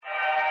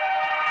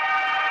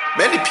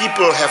Many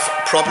people have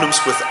problems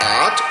with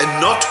art and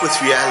not with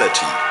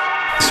reality.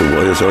 So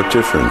why is art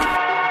different?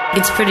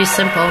 It's pretty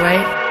simple,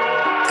 right?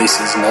 This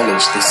is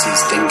knowledge, this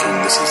is thinking,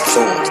 this is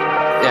thought.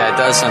 Yeah, it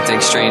does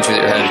something strange with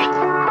your head.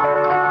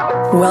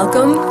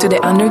 Welcome to the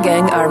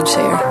Undergang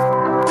Armchair.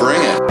 Bring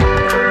it.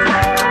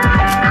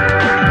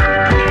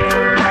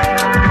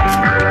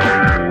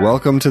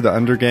 Welcome to the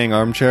Undergang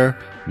Armchair.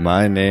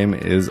 My name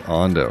is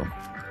Ando.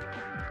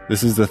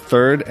 This is the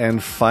third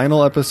and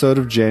final episode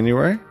of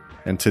January,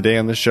 and today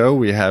on the show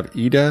we have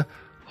Ida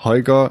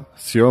Højgaard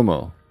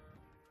Thjømøe.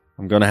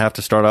 I'm going to have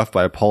to start off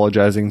by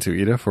apologizing to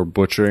Ida for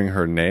butchering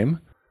her name.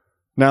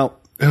 Now,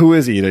 who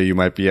is Ida, you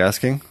might be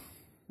asking?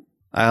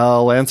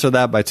 I'll answer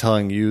that by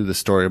telling you the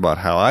story about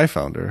how I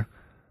found her.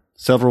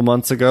 Several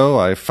months ago,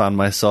 I found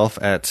myself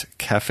at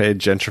Cafe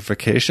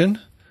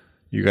Gentrification.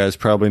 You guys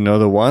probably know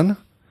the one.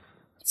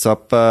 It's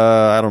up,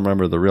 I don't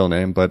remember the real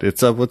name, but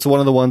it's one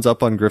of the ones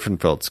up on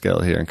Griffinfeld scale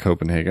here in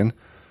Copenhagen.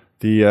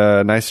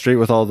 The nice street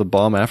with all the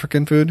bomb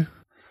African food.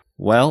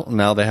 Well,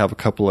 now they have a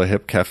couple of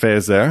hip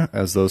cafes there,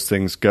 as those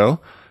things go,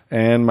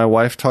 and my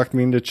wife talked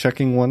me into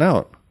checking one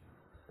out.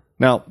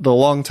 Now, the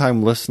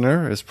longtime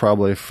listener is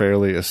probably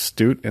fairly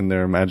astute in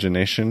their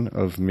imagination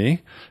of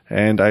me,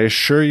 and I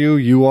assure you,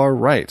 you are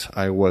right.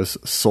 I was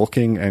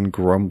sulking and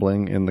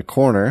grumbling in the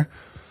corner,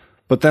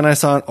 but then I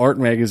saw an art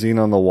magazine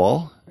on the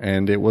wall,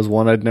 and it was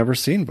one I'd never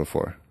seen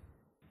before.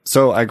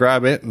 So I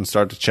grab it and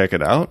start to check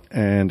it out,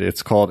 and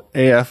it's called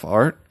AF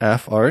Art,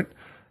 F Art,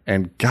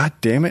 and god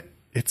damn it,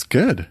 it's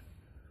good.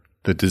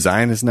 The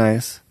design is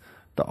nice,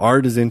 the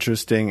art is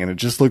interesting, and it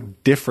just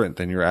looked different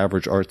than your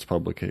average arts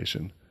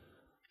publication.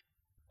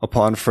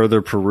 Upon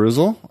further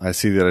perusal, I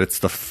see that it's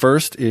the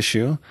first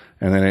issue,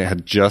 and then it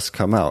had just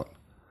come out.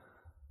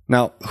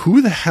 Now,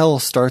 who the hell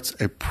starts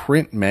a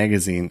print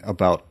magazine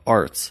about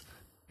arts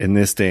in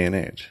this day and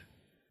age?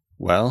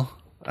 Well,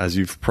 as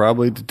you've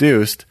probably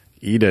deduced,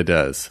 Ida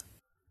does.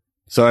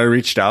 So I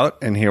reached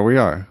out, and here we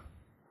are.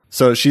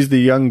 So she's the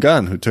young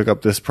gun who took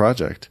up this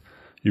project.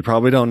 You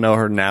probably don't know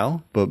her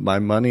now, but my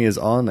money is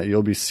on that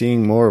you'll be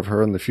seeing more of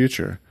her in the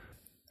future.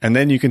 And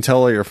then you can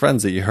tell all your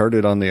friends that you heard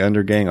it on the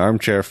Undergang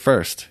Armchair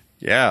first.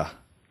 Yeah.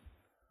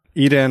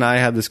 Ida and I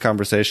had this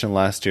conversation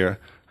last year,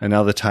 and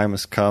now the time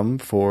has come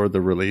for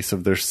the release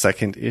of their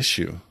second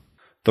issue.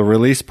 The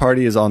release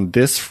party is on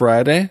this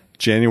Friday,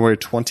 January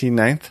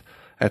 29th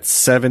at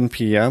 7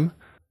 p.m.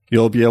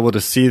 You'll be able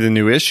to see the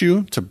new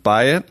issue, to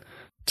buy it,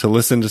 to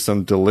listen to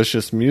some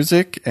delicious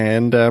music,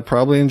 and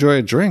probably enjoy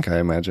a drink, I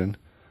imagine.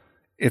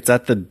 It's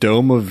at the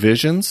Dome of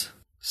Visions.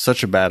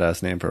 Such a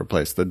badass name for a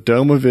place. The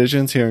Dome of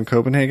Visions here in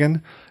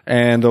Copenhagen.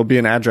 And there'll be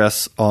an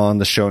address on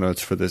the show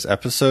notes for this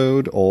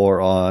episode or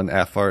on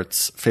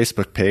F-Art's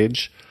Facebook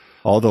page.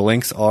 All the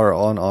links are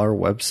on our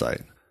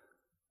website.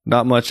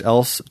 Not much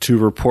else to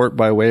report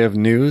by way of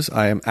news.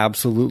 I am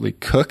absolutely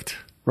cooked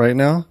right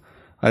now.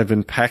 I've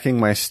been packing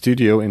my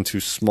studio into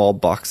small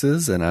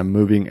boxes and I'm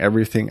moving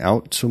everything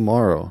out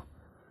tomorrow.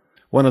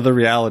 One of the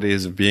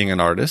realities of being an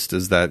artist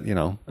is that,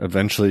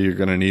 eventually you're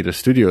going to need a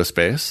studio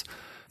space.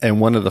 And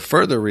one of the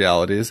further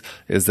realities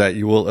is that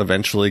you will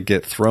eventually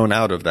get thrown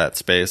out of that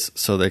space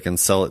so they can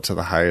sell it to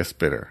the highest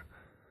bidder.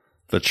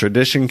 The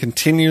tradition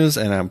continues,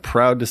 and I'm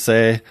proud to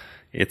say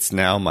it's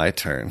now my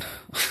turn.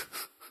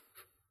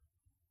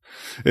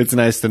 It's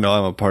nice to know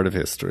I'm a part of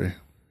history.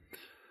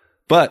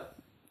 But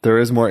there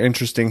is more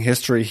interesting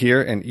history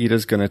here, and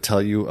Ida's going to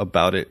tell you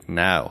about it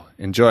now.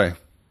 Enjoy.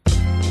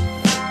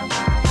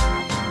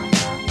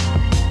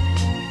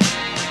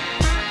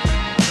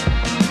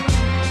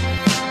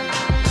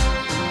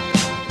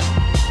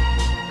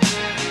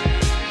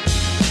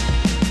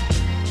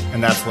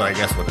 And that's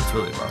what it's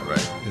really about,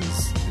 right?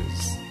 Is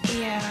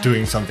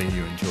doing something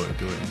you enjoy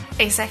doing.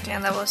 Exactly,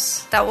 and that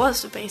was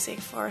the basic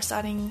for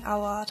starting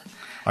our art.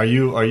 Are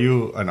you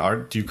an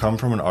art? Do you come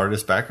from an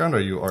artist background? Or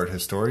are you art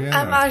historian?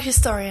 I'm an art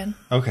historian.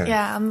 Okay.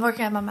 Yeah, I'm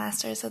working at my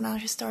master's as an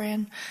art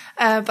historian.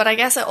 But I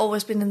guess I've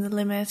always been in the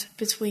limit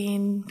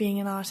between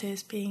being an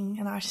artist,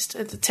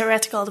 the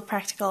theoretical, the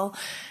practical.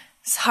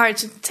 It's hard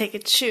to take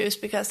and choose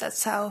because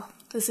that's how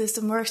the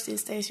system works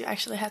these days. You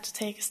actually have to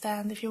take a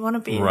stand if you want to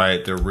be.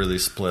 Right, they're really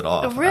split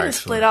off. They're really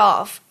split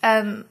off.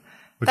 And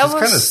which is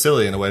kind of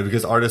silly in a way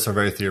because artists are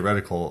very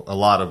theoretical. A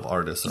lot of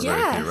artists are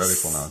very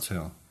theoretical now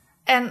too.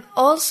 And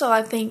also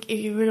I think if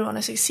you really want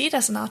to succeed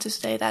as an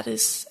artist today, that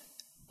is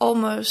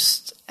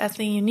almost a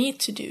thing you need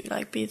to do,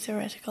 like be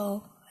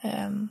theoretical.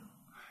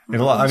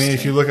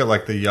 If you look at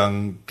like the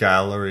young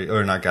gallery,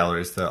 or not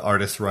galleries, the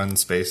artist-run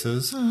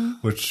spaces,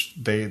 which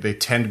they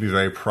tend to be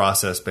very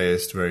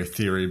process-based, very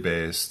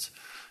theory-based.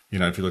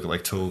 If you look at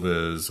like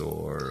Tova's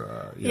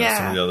or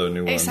some of the other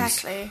new ones.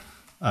 Exactly.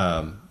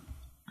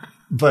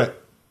 But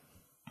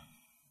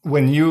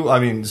when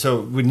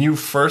you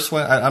first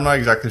went, I'm not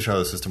exactly sure how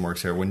the system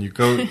works here. When you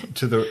go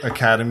to the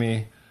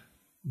academy,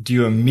 do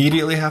you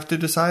immediately have to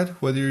decide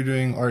whether you're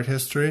doing art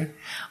history?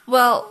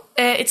 Well,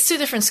 it's two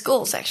different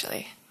schools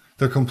actually.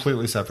 They're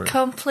completely separate.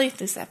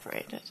 Completely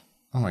separated.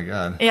 Oh my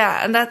god.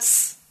 Yeah, and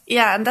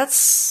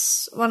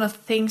that's one of the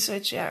things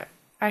which are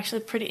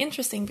actually pretty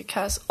interesting,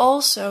 because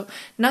also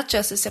not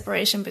just the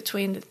separation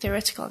between the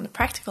theoretical and the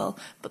practical,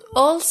 but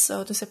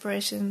also the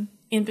separation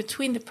in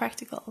between the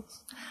practicals.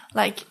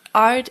 Like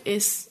art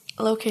is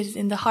located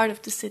in the heart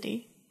of the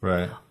city,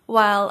 Right.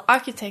 while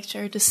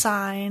architecture,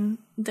 design,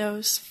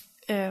 those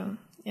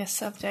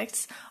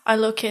subjects are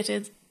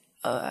located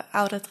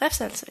out at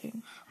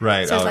Refshalsøen.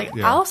 Right. So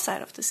it's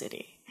outside of the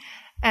city,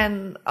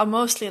 and are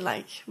mostly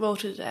like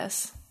voted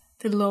as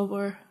the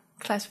lower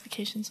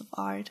classifications of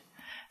art.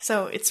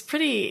 So it's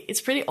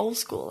pretty old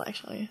school,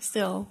 actually,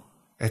 still.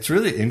 It's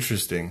really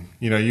interesting.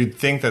 You'd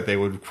think that they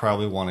would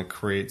probably want to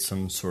create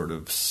some sort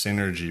of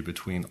synergy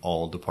between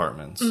all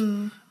departments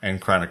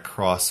and kind of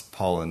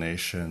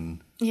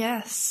cross-pollination.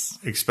 Yes.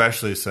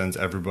 Especially since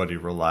everybody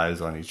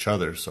relies on each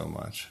other so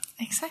much.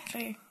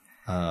 Exactly.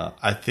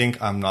 I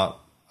think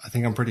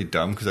I'm pretty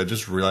dumb, because I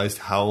just realized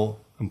how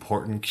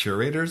important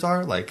curators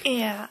are. Like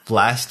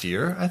last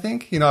year, I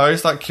think, I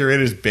always thought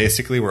curators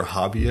basically were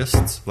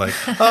hobbyists. Like,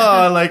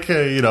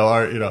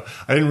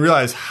 I didn't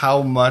realize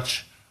how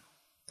much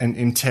an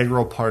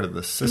integral part of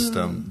the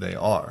system they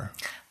are.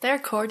 They're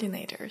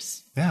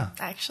coordinators. Yeah.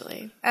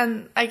 Actually.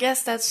 And I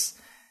guess that's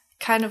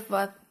kind of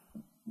what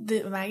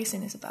the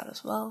magazine is about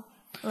as well.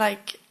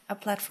 Like a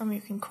platform you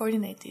can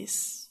coordinate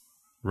these.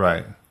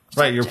 Right.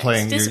 Right. You're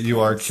playing, you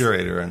are a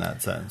curator in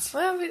that sense.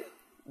 Well, we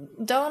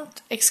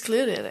don't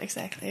exclude it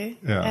exactly.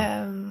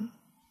 Yeah.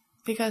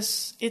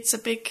 Because it's a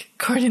big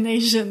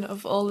coordination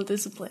of all the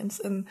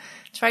disciplines, and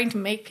trying to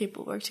make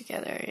people work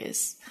together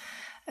is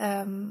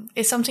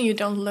something you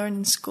don't learn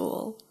in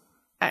school.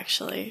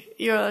 Actually,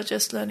 you're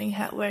just learning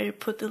where you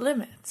put the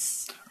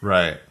limits.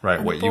 Right.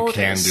 What you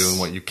can do and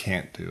what you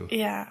can't do.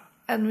 Yeah,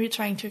 and we're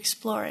trying to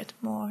explore it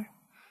more.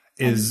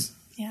 Is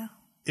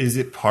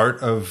it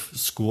part of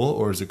school,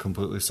 or is it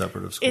completely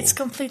separate of school? It's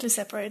completely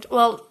separate.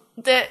 Well,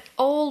 the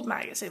old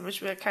magazine,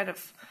 which we're kind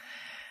of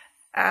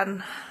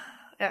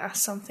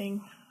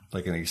something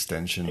like an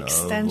extension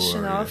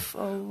of,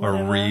 or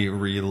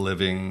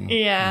reliving,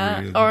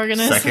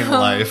 organism, second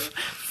life,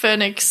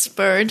 phoenix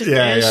bird.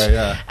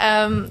 Yeah.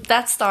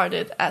 That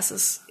started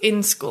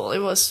in school. It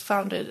was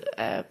founded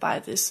by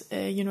this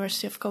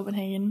University of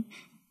Copenhagen,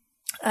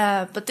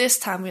 but this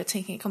time we are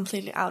taking it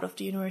completely out of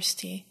the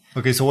university.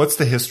 Okay, so what's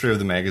the history of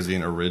the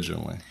magazine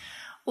originally?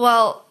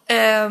 Well,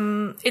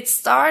 it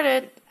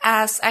started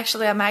as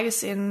actually a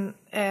magazine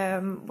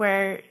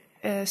where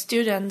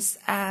students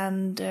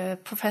and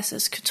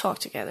professors could talk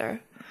together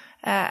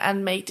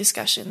and make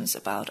discussions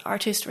about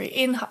art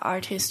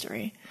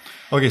history.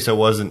 Okay, so it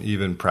wasn't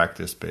even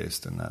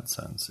practice-based in that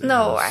sense.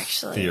 No,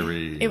 actually.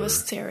 Theory. It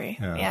was theory,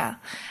 yeah.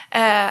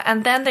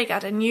 And then they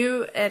got a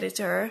new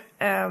editor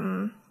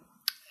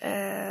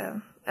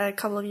a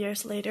couple of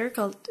years later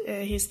called,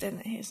 his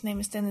name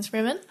is Dennis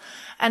Rimmen,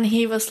 and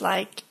he was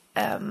like,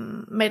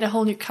 made a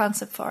whole new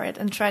concept for it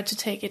and tried to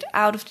take it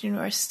out of the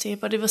university,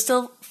 but it was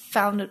still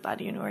founded by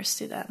the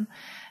university then,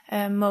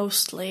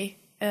 mostly.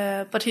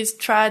 But he's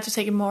tried to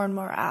take it more and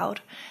more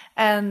out,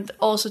 and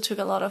also took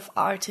a lot of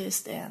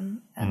artists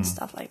in and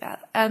stuff like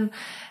that.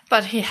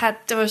 But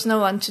there was no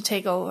one to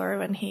take over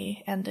when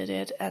he ended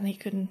it, and he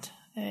couldn't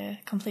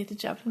complete the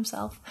job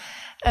himself.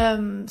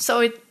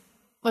 So it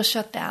was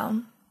shut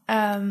down.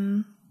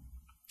 And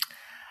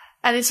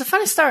it's a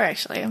funny story,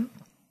 actually,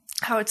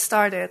 how it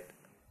started.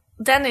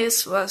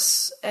 Dennis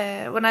was,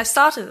 when I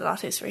started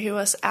art history, he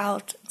was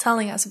out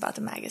telling us about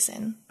the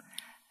magazine.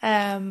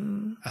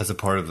 As a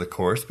part of the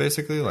course,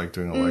 basically? Like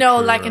doing a lecture? No,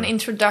 like an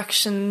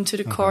introduction to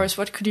the course.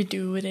 What could you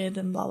do with it,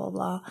 and blah, blah,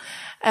 blah.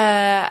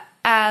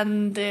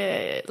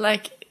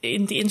 Like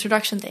in the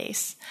introduction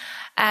days.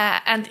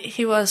 And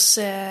he was,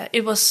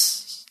 it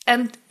was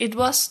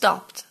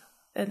stopped,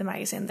 the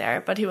magazine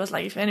there. But he was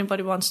like, if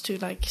anybody wants to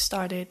like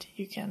start it,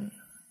 you can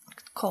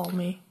call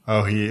me.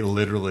 Oh, he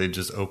literally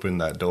just opened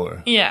that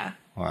door. Yeah,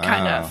 wow.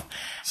 Kind of.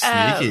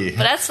 Sneaky.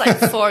 But that's like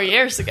 4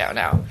 years ago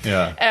now.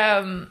 Yeah.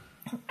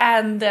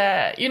 And,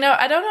 I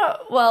don't know.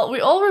 Well, we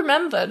all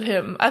remembered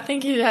him. I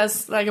think he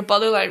has like a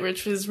body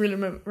language which is really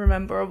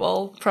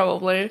rememberable,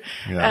 probably.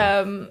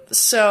 Yeah.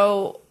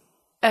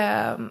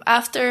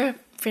 After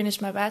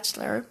finished my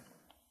bachelor,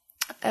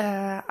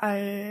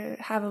 I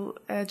have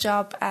a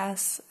job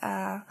as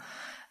a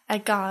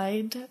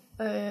guide,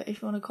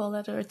 if you want to call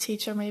that, or a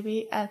teacher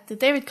maybe, at the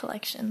David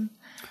Collection.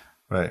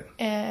 Right.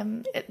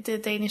 The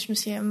Danish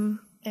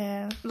museum,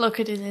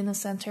 located in a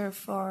center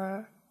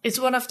for... It's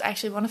one of the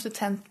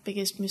 10th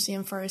biggest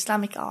museum for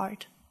Islamic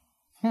art.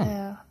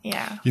 Yeah.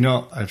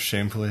 I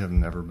shamefully have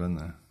never been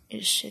there.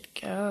 You should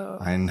go.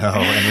 I know,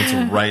 and it's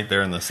right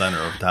there in the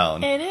center of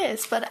town. It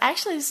is, but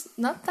actually it's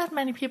not that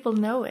many people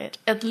know it.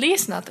 At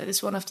least not that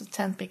it's one of the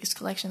 10th biggest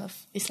collection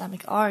of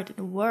Islamic art in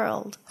the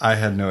world. I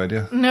had no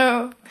idea.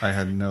 No. I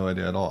had no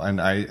idea at all.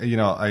 And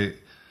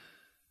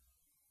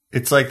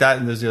it's like that,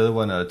 and there's the other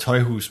one,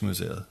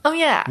 Tøjhusmuseet. Oh,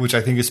 yeah. Which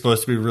I think is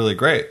supposed to be really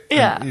great.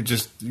 Yeah. And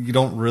you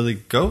don't really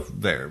go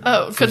there.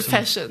 Oh,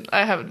 confession.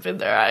 I haven't been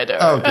there either.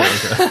 Oh,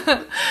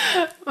 okay.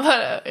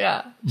 But,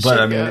 yeah. But,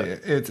 I mean,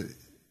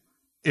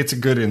 it's a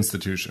good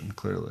institution,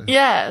 clearly.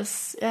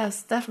 Yes,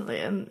 definitely,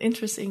 and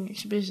interesting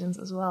exhibitions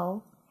as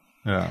well.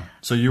 Yeah.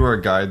 So you were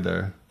a guide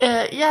there.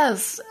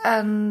 Yes,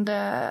 and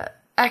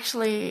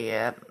actually,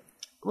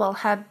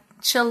 had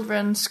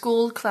children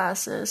school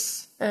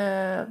classes.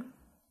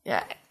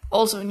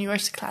 Also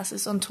university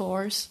classes on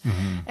tours,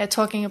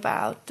 talking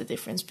about the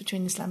difference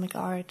between Islamic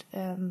art,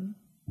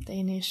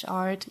 Danish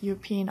art,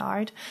 European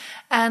art,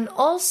 and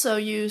also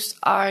used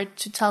art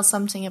to tell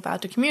something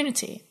about the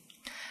community.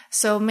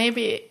 So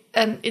maybe,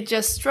 and it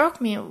just struck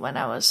me when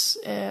I was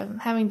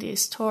having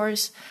these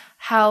tours,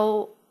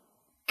 how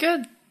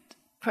good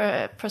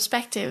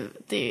perspective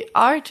the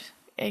art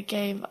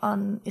gave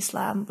on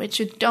Islam, which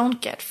you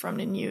don't get from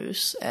the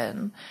news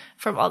and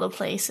from other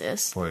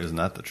places. Boy, isn't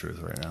that the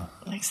truth right now?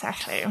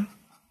 Exactly.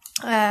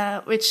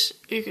 Which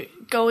you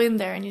go in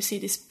there and you see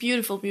these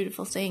beautiful,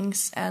 beautiful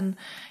things, and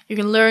you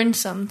can learn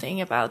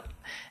something about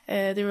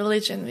the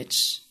religion,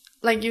 which,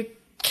 like, you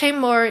came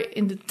more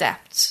in the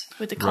depth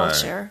with the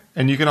culture.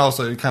 Right. And you can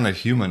also, it kind of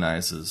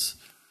humanizes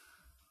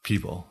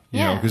people,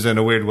 you know, because in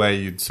a weird way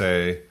you'd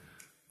say,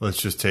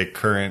 let's just take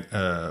current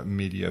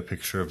media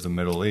picture of the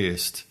Middle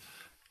East.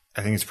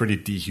 I think it's pretty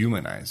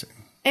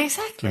dehumanizing.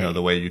 Exactly. You know,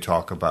 the way you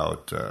talk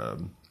about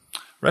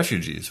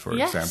refugees, for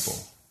example,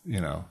 you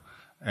know.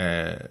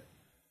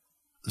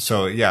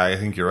 So, yeah, I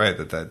think you're right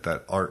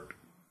that art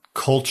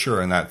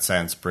culture in that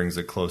sense brings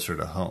it closer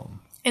to home.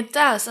 It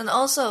does. And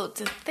also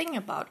the thing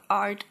about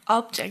art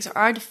objects or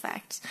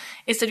artifacts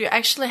is that you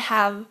actually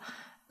have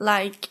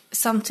like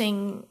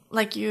something,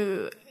 like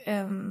you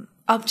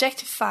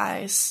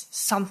objectifies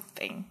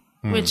something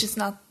which is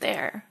not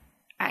there.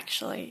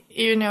 Actually,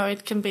 you know,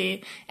 it can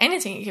be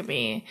anything. It can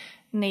be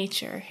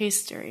nature,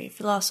 history,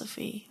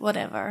 philosophy,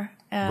 whatever.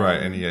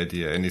 Right, any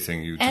idea,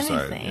 anything you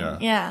decide.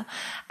 Anything, yeah.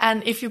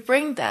 And if you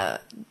bring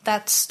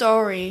that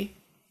story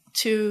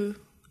to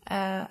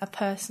a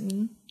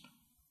person,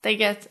 they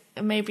get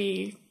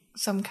maybe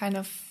some kind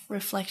of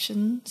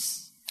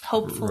reflections,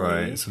 hopefully.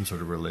 Right, some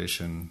sort of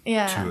relation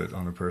to it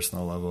on a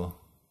personal level.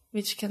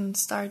 Which can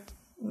start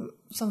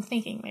some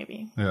thinking,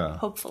 maybe. Yeah.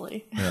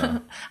 Hopefully.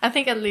 Yeah. I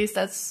think at least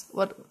that's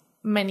what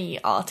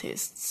many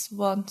artists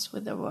want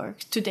with their work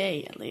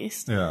today, at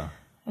least. Yeah.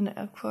 And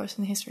of course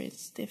in history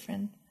it's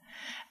different.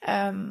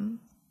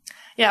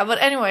 But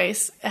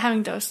anyways,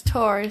 having those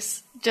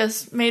tours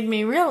just made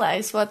me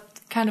realize what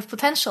kind of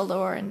potential there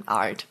were in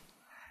art,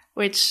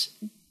 which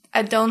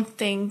I don't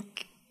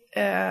think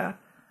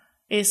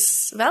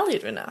is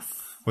valued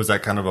enough. Was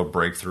that kind of a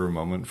breakthrough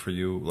moment for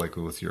you, like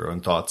with your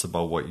own thoughts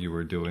about what you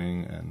were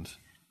doing? And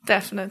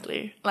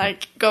definitely,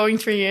 like going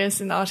 3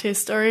 years in art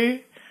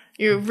history,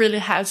 you really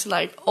had to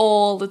like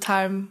all the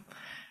time,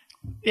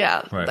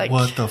 right. Like,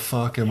 what the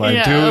fuck am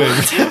I doing?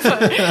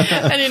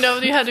 And you know,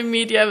 you had the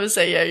media would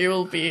say, you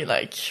will be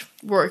like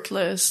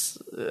workless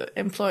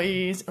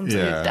employees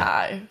until you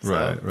die.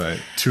 So, right.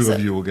 Two of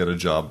you will get a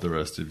job, the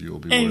rest of you will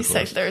be worthless.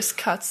 Exactly. There's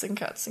cuts and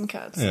cuts and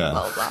cuts. Yeah.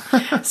 Blah, blah,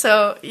 blah.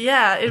 So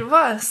it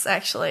was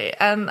actually,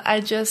 and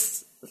I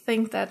just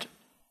think that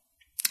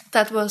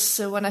was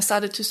when I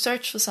started to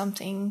search for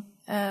something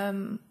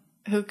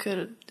who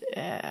could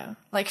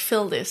like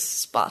fill this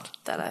spot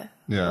that I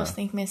was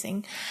think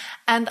missing.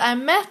 And I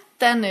met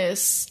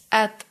Dennis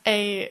at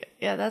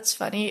that's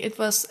funny. It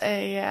was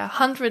a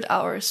 100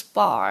 hours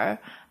bar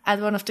at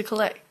one of the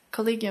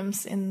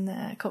collegiums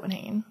in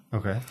Copenhagen.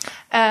 Okay.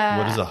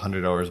 What is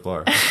 100 hours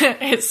bar?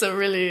 It's a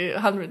really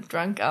 100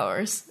 drunk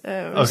hours.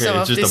 Okay,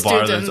 it's just a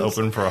bar that's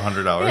open for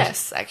 100 hours?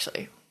 Yes,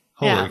 actually.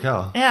 Holy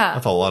cow. Yeah.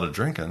 That's a lot of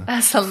drinking.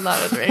 That's a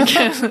lot of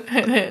drinking.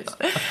 It is.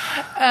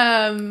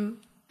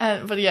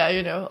 But yeah,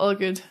 you know, all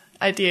good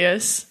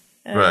ideas.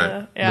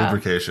 Right.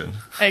 Lubrication.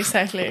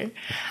 Exactly.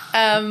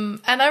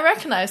 And I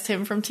recognized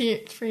him from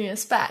 3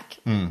 years back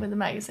with the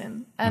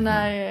magazine. And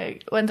I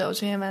went over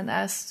to him and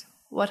asked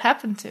what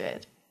happened to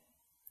it.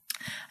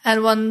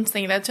 And one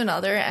thing led to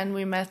another, and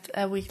we met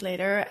a week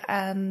later,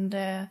 and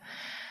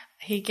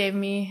he gave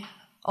me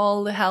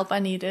all the help I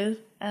needed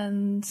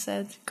and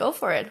said, go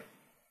for it.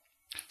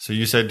 So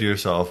you said to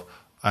yourself,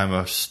 I'm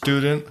a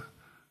student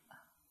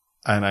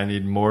and I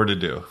need more to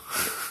do.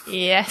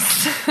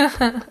 Yes.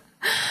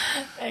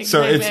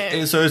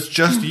 Exactly. So it's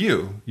just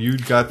you. You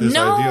got this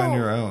idea on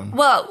your own.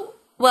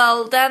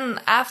 Well, then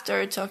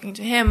after talking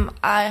to him,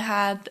 I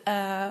had,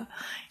 I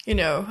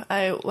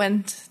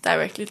went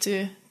directly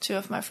to 2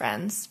 of my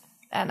friends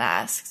and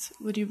asked,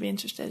 would you be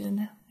interested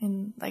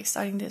in like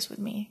starting this with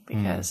me?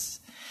 Because,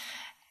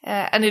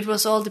 and it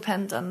was all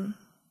depended on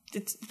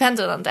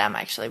them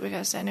actually,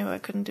 because I knew I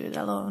couldn't do it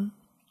alone.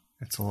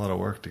 It's a lot of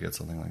work to get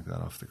something like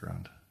that off the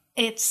ground.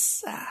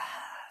 It's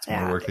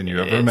more work than you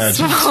ever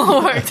imagined. It's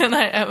more work than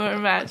I ever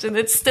imagined.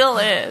 It still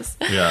is.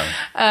 Yeah.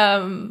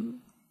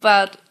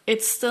 But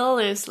it still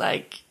is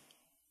like,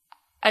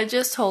 I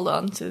just hold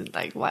on to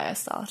like why I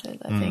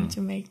started, I think,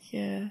 to make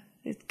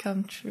it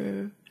come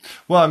true.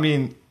 Well, I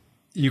mean,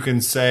 you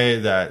can say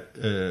that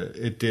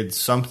it did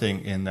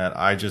something in that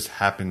I just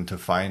happened to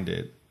find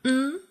it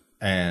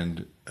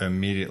and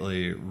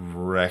immediately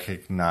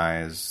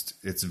recognized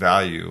its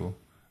value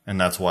And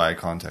that's why I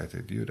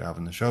contacted you to have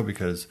on the show,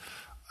 because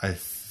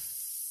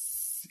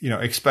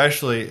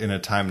especially in a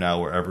time now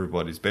where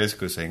everybody's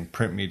basically saying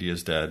print media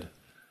is dead,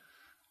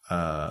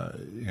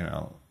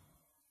 the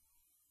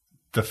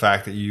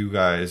fact that you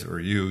guys or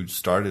you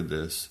started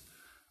this,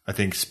 I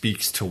think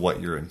speaks to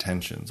what your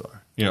intentions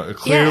are.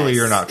 Clearly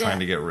you're not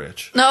trying to get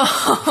rich. No,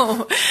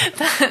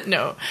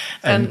 no.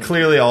 And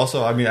clearly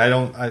also,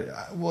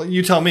 well,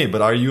 you tell me,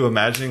 but are you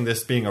imagining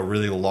this being a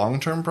really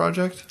long-term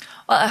project?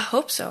 Well, I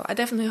hope so. I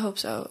definitely hope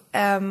so.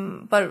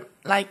 But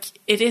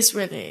it is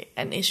really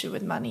an issue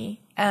with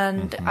money.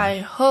 And I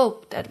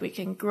hope that we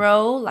can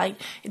grow.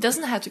 It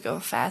doesn't have to go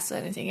fast or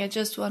anything. I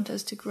just want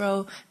us to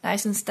grow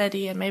nice and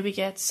steady and maybe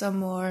get some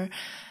more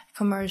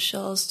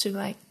commercials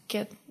to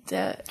get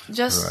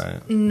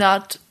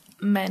not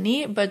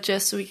many, but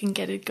just so we can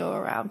get it go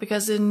around.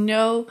 Because it is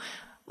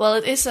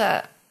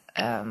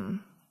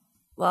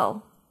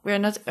we're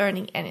not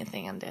earning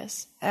anything on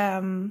this.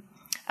 And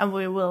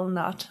we will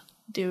not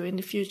do in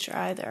the future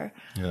either.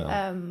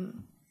 Yeah.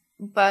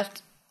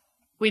 But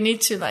we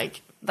need to to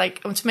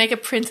make a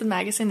printed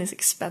magazine is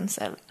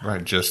expensive.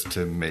 Right, just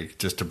to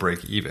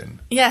break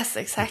even. Yes,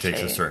 exactly. It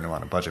takes a certain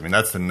amount of budget. I mean,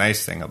 that's the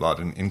nice thing about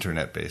an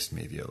internet-based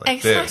media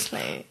like this.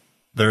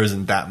 There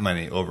isn't that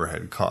many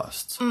overhead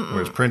costs,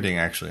 whereas printing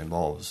actually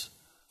involves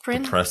the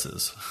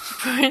presses.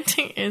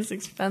 Printing is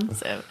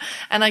expensive.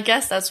 And I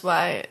guess that's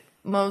why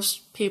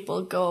most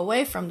people go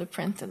away from the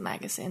printed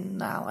magazine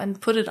now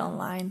and put it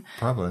online.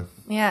 Probably.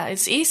 Yeah,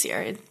 it's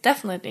easier. It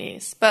definitely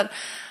is. But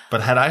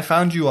had I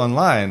found you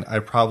online, I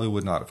probably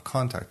would not have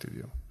contacted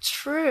you.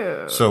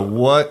 True. So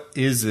what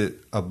is it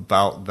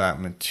about that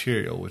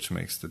material which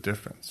makes the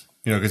difference?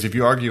 Because if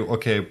you argue,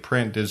 okay,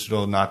 print,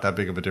 digital, not that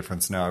big of a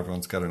difference now.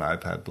 Everyone's got an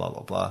iPad, blah,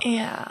 blah, blah.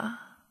 Yeah.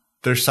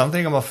 There's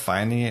something about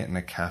finding it in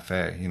a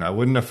cafe. I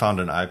wouldn't have found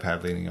an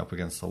iPad leaning up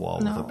against the wall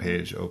with a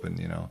page open,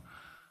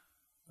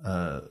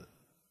 I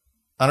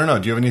don't know.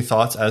 Do you have any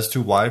thoughts as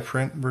to why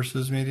print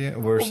versus media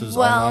versus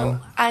online?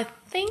 Well, I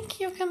think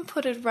you can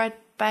put it right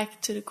back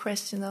to the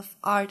question of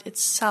art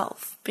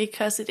itself,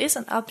 because it is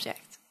an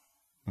object.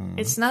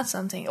 It's not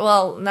something.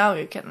 Well, now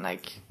you can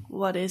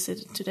what is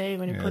it today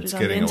when you put it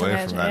on the internet? It's getting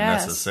away from that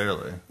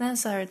necessarily.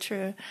 That's very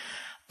true.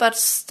 But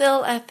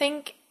still, I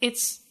think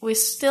we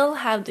still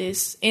have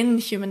this in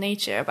human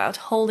nature about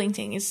holding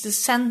things.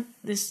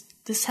 It's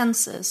the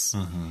senses.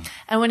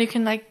 And when you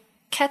can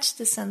catch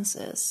the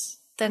senses,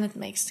 then it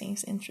makes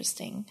things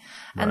interesting.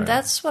 And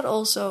that's what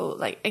also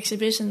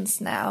exhibitions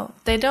now,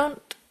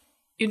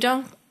 you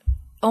don't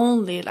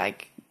only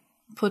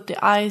put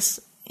the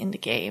eyes in the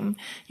game.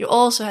 You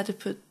also have to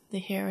put the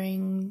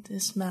hearing, the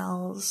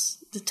smells,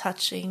 the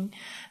touching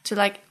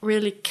to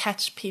really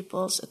catch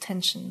people's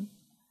attention.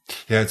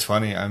 Yeah, it's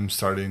funny. I'm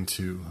starting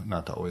to,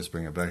 not to always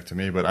bring it back to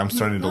me, but I'm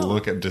starting to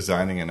look at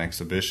designing an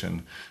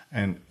exhibition,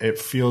 and it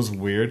feels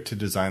weird to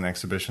design an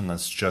exhibition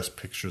that's just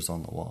pictures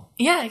on the wall.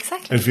 Yeah,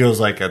 exactly. It feels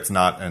like it's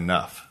not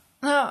enough.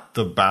 No.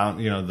 The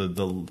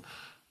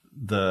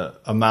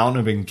amount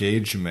of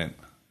engagement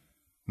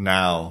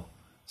now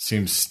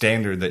seems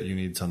standard that you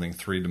need something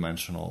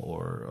three-dimensional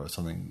or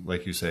something,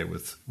 like you say,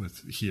 with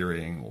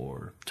hearing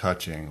or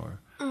touching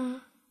or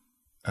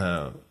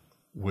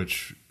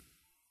which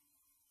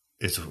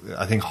is,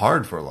 I think,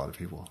 hard for a lot of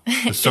people.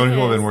 So many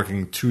people have been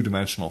working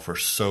two-dimensional for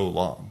so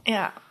long.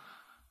 Yeah.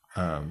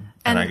 And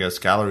I guess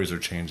galleries are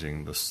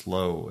changing the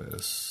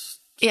slowest.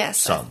 Yes.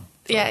 Some.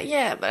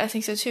 Yeah, but I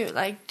think so too.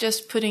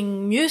 Just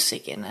putting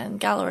music in a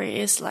gallery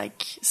is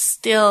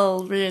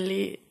still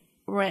really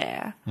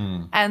rare.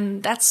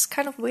 And that's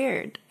kind of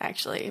weird,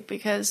 actually,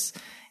 because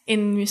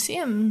in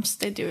museums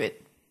they do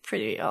it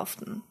pretty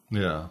often.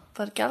 Yeah.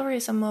 But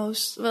galleries are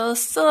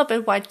still a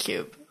bit white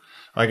cube.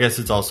 I guess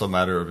it's also a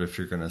matter of, if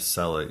you're going to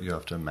sell it, you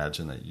have to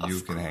imagine that you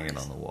can hang it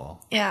on the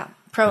wall. Yeah,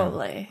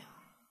 probably.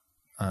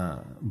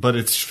 But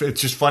it's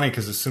just funny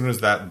because as soon as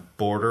that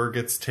border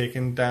gets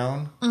taken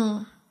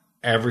down,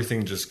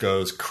 everything just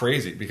goes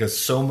crazy because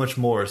so much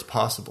more is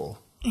possible.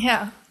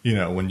 Yeah.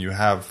 When you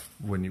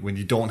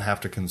don't have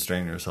to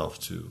constrain yourself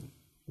to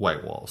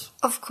white walls.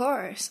 Of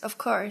course.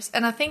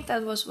 And I think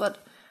that was what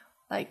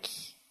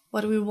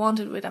we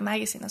wanted with a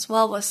magazine as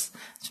well, was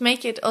to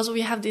make it, also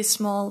we have these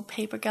small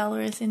paper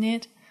galleries in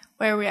it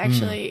where we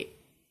actually,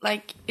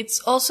 it's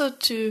also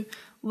to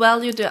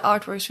value the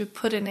artworks we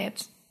put in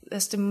it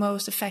as the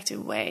most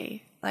effective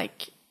way.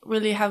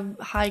 Really have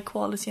high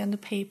quality on the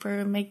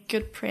paper, make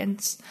good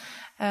prints,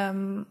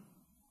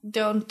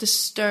 don't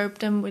disturb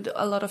them with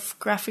a lot of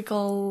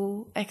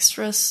graphical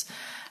extras.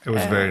 It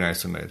was very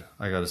nicely made,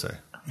 I gotta say.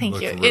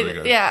 Thank you. Really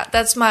good. Yeah,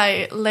 that's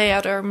my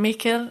layouter,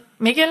 Mikkel.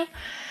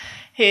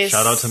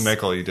 Shout out to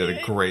Mikkel, you did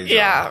a great job.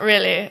 Yeah,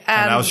 really.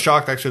 And I was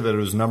shocked actually that it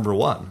was number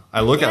one.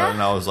 I look at it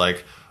and I was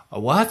like,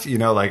 what?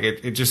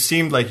 It just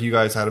seemed like you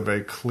guys had a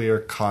very clear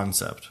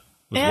concept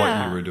with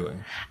what you were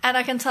doing. And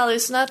I can tell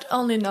it's not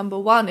only number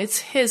one, it's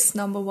his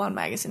number one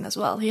magazine as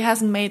well. He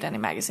hasn't made any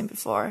magazine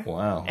before.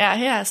 Wow. Yeah,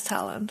 he has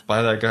talent.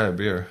 Buy that guy a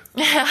beer.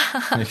 Yeah.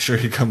 Make sure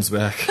he comes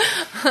back.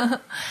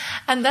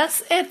 And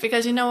that's it,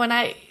 because, when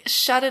I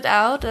shut it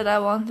out that I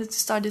wanted to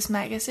start this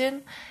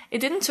magazine, it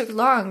didn't take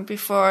long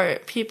before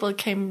people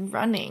came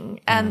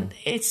running. And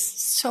it's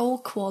so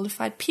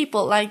qualified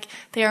people. Like,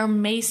 they are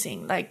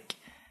amazing. Like,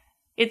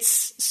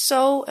 it's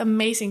so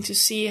amazing to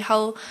see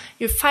how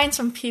you find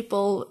some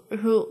people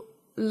who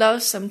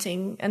love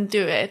something and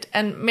do it.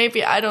 And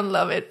maybe I don't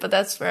love it, but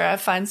that's where I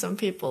find some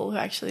people who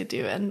actually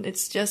do. And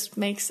it just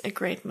makes a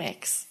great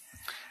mix.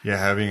 Yeah,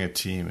 having a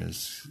team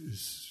is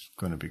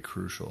going to be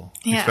crucial,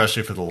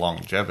 especially for the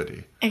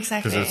longevity.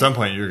 Exactly. Because at some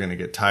point you're going to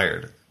get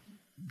tired.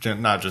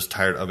 Not just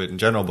tired of it in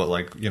general, but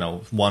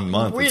 1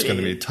 month really it's going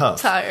to be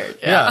tough. Tired,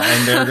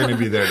 and they're going to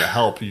be there to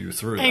help you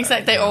through that.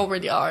 Exactly, they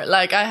already are.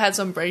 Like, I had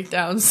some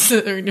breakdowns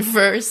during the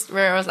first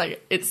where I was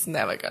like, it's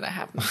never going to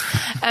happen.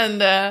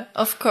 And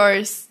of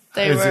course,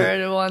 they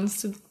were the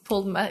ones who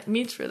pulled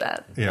me through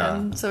that. Yeah.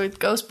 And so it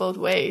goes both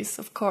ways,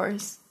 of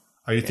course.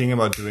 Are you thinking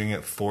about doing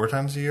it 4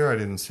 times a year? I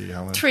didn't see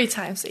how much. 3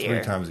 times a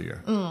year. 3 times a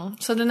year.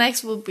 So the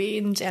next will be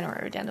in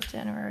January, the end of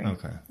January.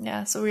 Okay.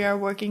 Yeah, so we are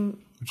working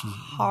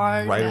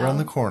hard right now. around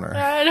the corner.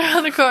 Right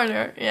around the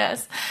corner,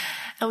 yes.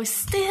 And we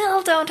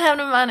still don't have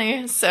the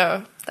money,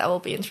 so that will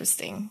be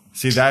interesting.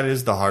 See, that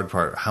is the hard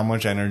part. How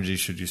much energy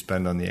should you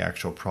spend on the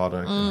actual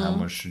product and how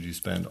much should you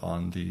spend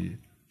on the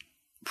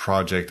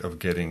project of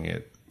getting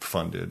it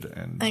funded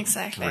and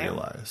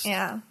realized?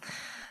 Yeah.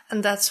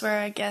 And that's where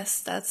I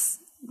guess that's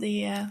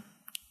the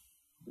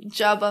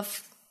job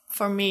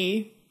for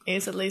me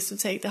is at least to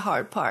take the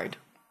hard part.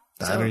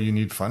 Or you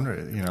need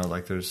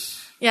fundraising,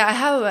 there's... Yeah, I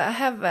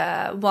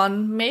have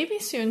one, maybe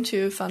soon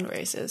 2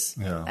 fundraisers.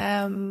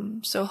 Yeah.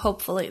 So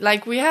hopefully,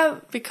 we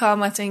have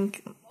become, I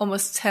think,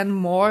 almost 10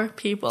 more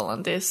people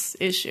on this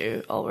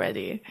issue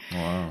already.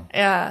 Wow.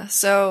 Yeah,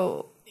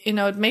 so,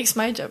 it makes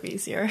my job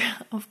easier,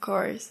 of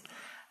course.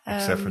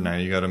 Except for now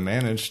you got to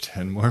manage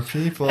 10 more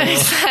people.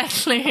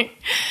 Exactly.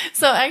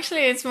 So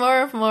actually it's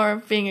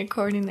more being a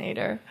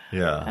coordinator.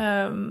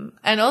 Yeah.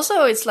 And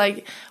also it's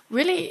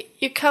really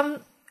you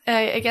come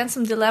against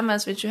some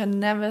dilemmas which you had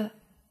never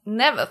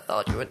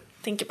thought you would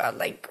think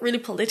about, really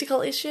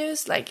political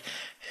issues,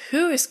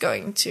 who is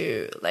going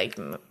to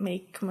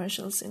make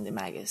commercials in the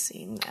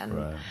magazine,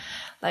 and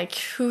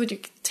who do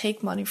you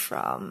take money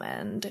from,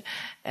 and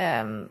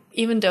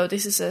even though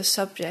this is a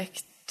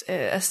subjective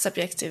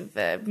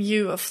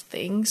view of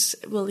things,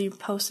 will you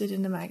post it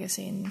in the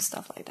magazine and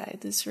stuff like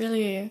that? It's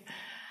really,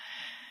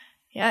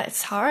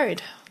 it's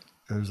hard.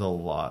 There's a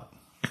lot.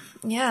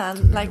 Yeah,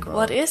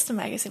 what is the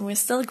magazine? We're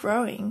still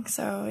growing,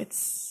 so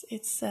it's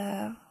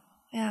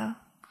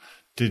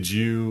Did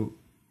you,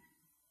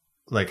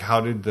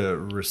 how did the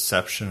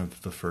reception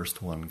of the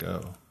first one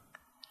go?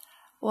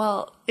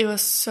 Well, it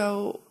was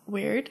so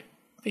weird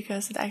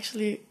because it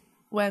actually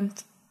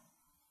went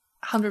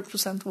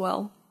 100%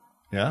 well.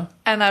 Yeah?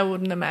 And I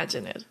wouldn't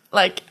imagine it.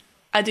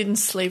 I didn't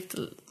sleep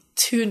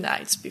 2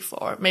 nights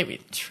before,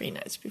 maybe 3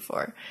 nights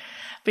before,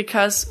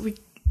 because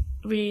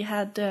we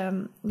had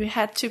to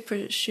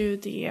pursue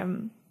the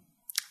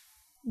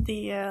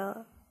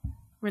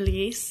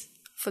release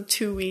for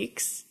 2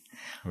 weeks,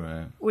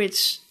 right?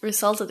 Which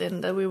resulted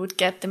in that we would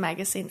get the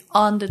magazine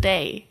on the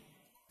day.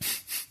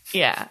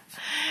 Yeah,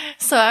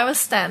 so I was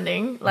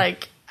standing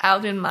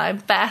out in my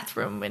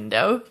bathroom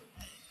window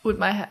with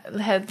my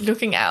head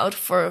looking out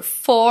for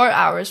 4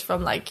 hours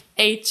from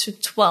 8 to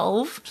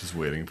 12. Just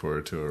waiting for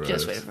it to arrive.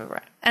 Just waiting for it to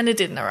arrive. And it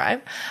didn't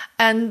arrive.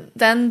 And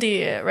then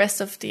the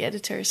rest of the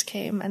editors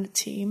came and the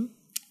team.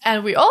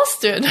 And we all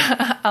stood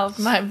out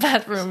my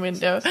bedroom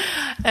window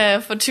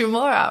for 2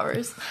 more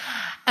hours.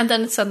 And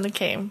then it suddenly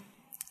came.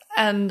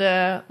 And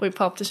we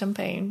popped the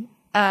champagne.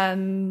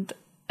 And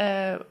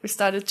we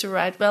started to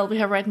write. Well, we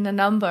have written a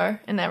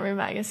number in every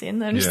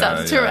magazine. And we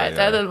started to write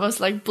that. It was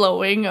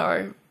blowing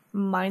our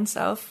minds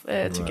off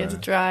to get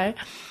it dry.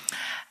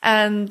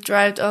 And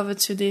drive over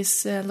to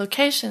this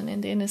location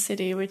in the inner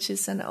city, which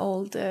is an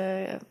old,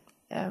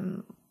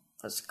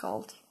 what's it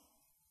called?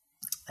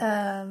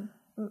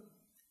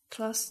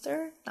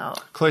 Cluster? No.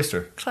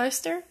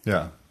 Cloister?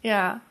 Yeah.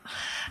 Yeah.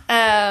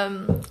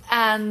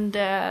 And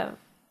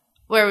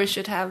where we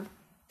should have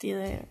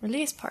the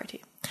release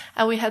party.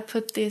 And we had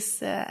put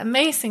this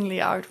amazingly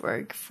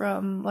artwork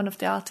from one of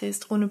the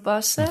artists, Rune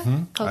Bosse.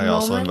 Called I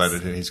also Moments.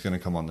 invited him. He's going to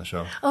come on the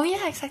show. Oh,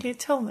 yeah, exactly. He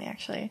told me,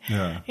 actually.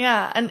 Yeah.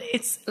 Yeah, and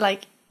it's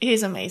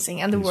he's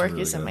amazing, and the work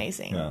really is good.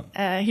 amazing.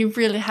 Yeah. He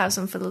really has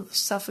some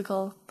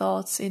philosophical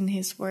thoughts in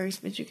his works,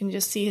 but you can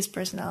just see his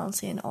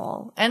personality in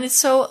all. And it's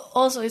so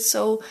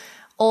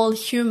all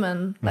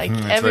human,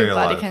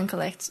 everybody can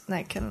relate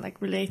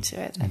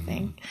to it, I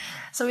think.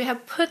 So we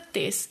have put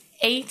this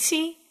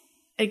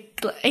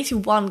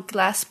 81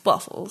 glass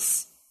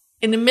bottles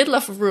in the middle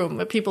of a room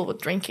where people were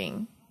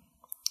drinking.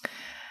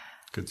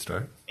 Good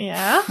start.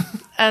 Yeah.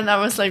 And I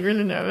was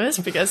really nervous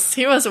because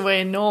he was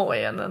away in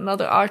Norway on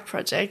another art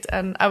project,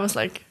 and I was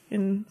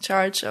in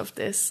charge of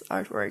this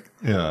artwork.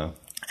 Yeah.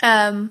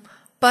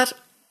 But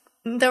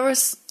there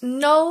was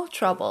no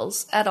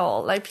troubles at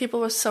all. People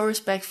were so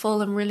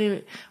respectful and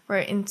really were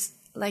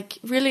like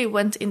really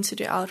went into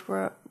the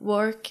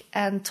artwork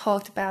and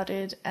talked about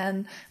it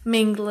and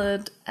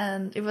mingled,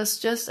 and it was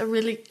just a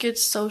really good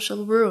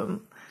social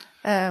room.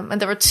 And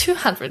there were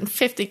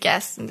 250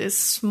 guests in this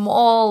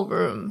small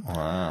room.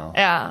 Wow.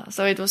 Yeah,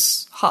 so it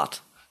was hot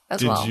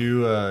as well.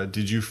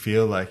 Did you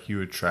feel like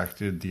you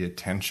attracted the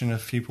attention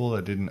of people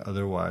that didn't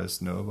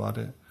otherwise know about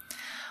it?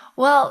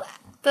 Well,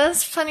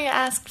 that's funny you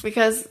ask,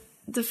 because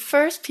the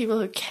first people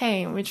who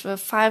came, which were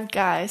 5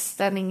 guys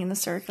standing in a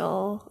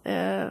circle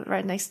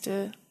right next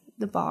to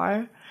the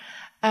bar,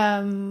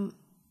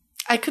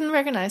 I couldn't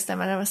recognize them,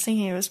 and I was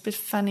thinking it was a bit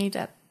funny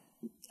that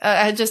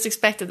I just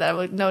expected that I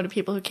would know the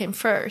people who came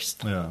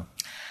first. Yeah.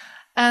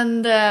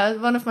 And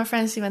one of my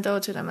friends, he went over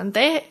to them, and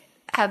they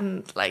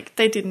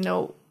didn't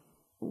know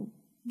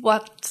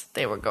what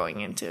they were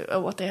going into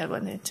or what they had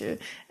went into.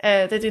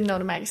 They didn't know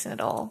the magazine at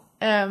all.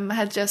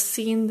 Had just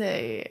seen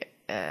that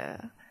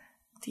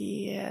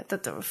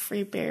there were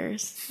free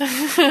beers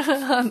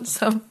on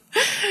some,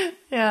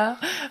 yeah.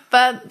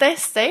 But they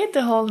stayed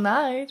the whole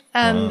night,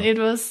 and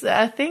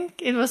I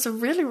think it was a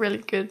really, really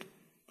good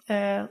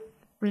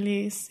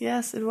release.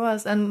 Yes, it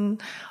was.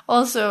 And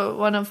also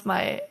one of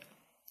my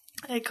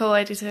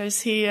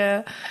co-editors, he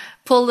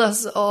pulled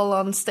us all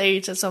on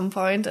stage at some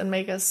point and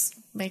make a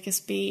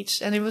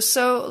speech, and it was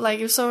so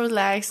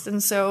relaxed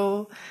and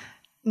so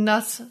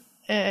not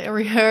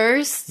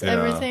rehearsed. Yeah.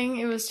 Everything,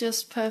 it was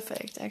just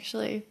perfect,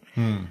 actually.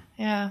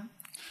 Yeah.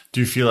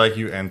 Do you feel like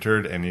you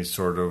entered any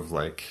sort of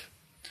like,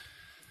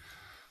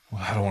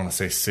 well, I don't want to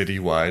say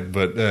citywide,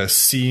 but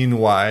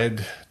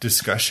scene-wide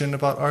discussion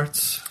about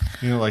arts?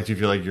 You know, like, do you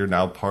feel like you're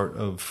now part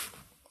of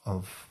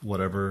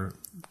whatever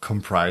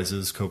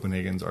comprises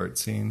Copenhagen's art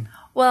scene?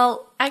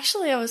 Well,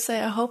 actually, I would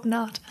say I hope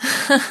not.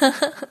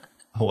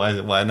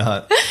 Why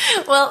not?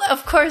 Well,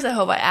 of course I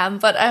hope I am,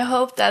 but I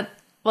hope that,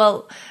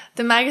 well,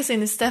 the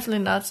magazine is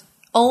definitely not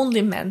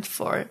only meant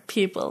for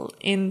people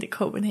in the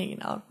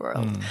Copenhagen art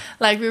world.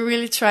 Like, we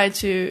really try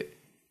to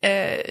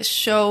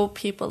show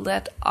people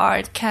that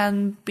art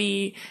can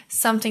be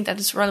something that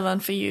is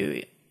relevant for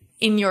you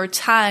in your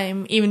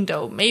time, even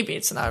though maybe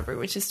it's an artwork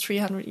which is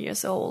 300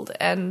 years old,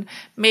 and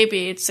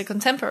maybe it's a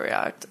contemporary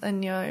art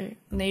in your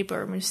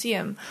neighbor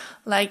museum.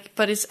 Like,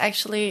 but it's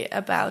actually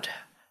about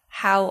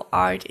how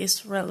art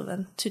is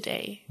relevant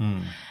today.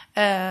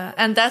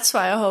 And that's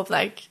why I hope,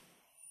 like,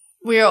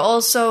 we're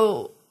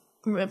also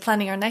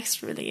planning our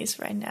next release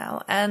right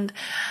now. And,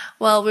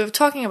 well, we were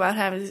talking about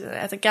having it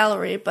at a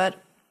gallery, but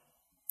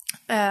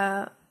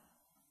as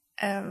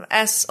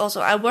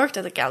also I worked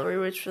at a gallery,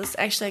 which was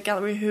actually a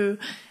gallery who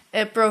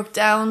broke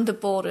down the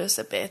borders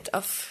a bit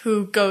of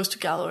who goes to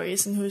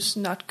galleries and who's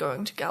not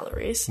going to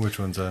galleries. Which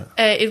one's that?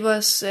 It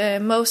was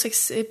Most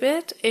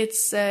Exhibit.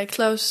 It's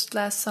closed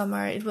last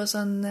summer. It was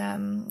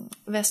on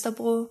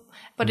Vesterbro,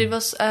 but it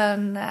was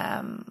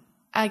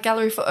a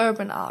gallery for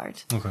urban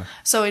art. Okay.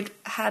 So it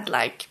had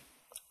like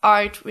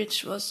art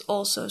which was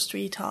also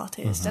street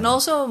artist and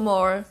also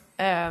more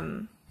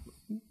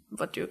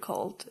what do you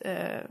call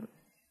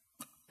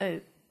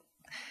it?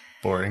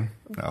 Boring?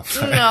 No.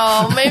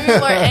 No, maybe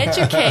more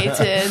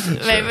educated.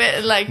 Sure.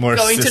 Maybe like more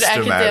going to the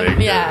academic.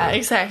 Yeah,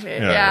 exactly.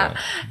 Yeah.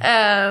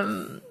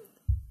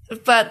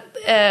 But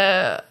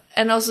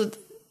and also,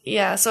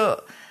 yeah.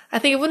 So I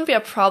think it wouldn't be a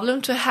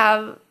problem to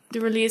have the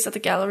release at the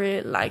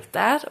gallery like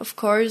that, of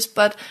course.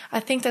 But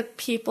I think that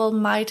people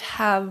might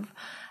have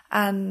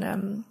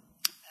an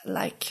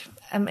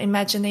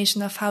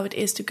imagination of how it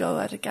is to go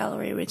at a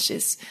gallery, which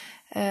is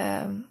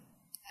a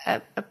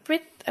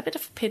bit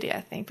of a pity,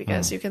 I think,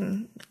 because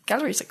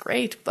galleries are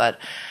great, but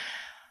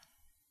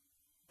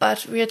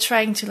we are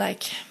trying to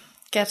like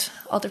get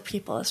other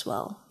people as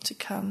well to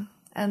come.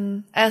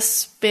 And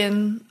as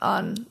been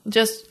on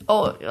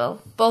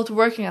both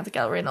working at the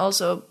gallery and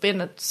also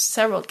been at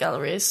several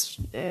galleries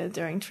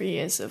during 3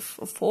 years or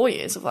 4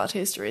 years of art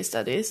history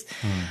studies,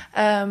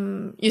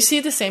 you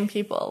see the same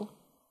people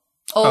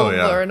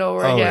over and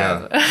over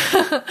again.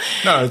 Yeah.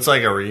 No, it's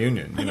like a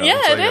reunion. You know?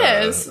 Yeah, it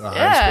is.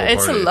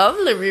 It's a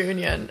lovely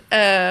reunion.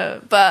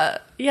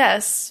 But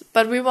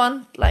we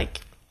want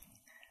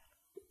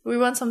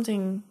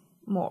something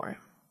more.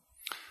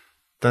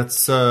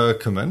 That's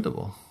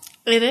commendable.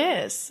 It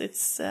is.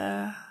 It's.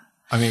 I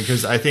mean,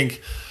 because I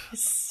think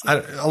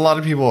a lot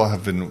of people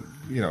have been,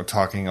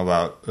 talking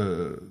about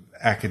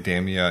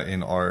academia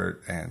in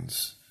art, and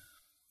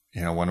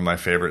one of my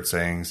favorite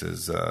sayings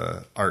is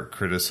art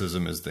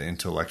criticism is the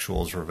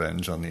intellectual's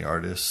revenge on the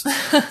artist.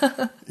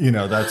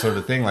 That sort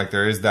of thing. Like,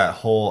 there is that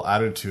whole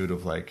attitude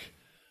of like,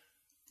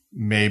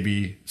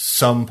 maybe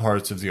some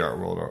parts of the art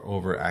world are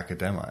over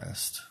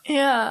academized.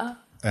 Yeah.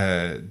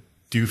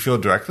 Do you feel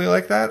directly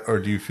like that, or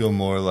do you feel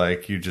more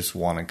like you just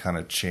want to kind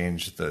of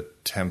change the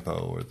tempo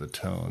or the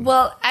tone?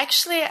 Well,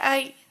 actually,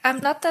 I'm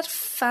not that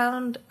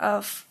fond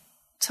of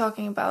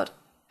talking about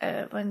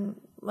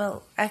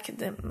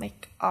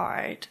academic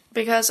art,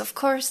 because of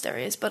course there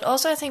is, but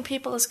also I think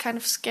people is kind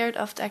of scared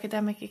of the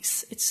academic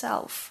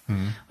itself,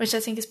 which I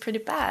think is pretty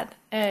bad.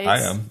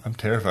 I'm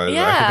terrified of academics.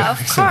 Yeah, of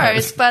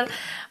course,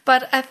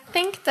 but I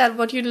think that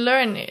what you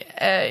learn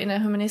in a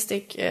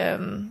humanistic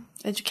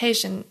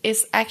education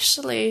is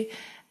actually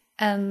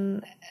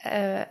an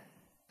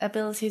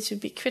ability to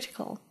be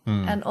critical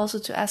and also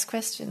to ask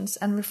questions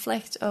and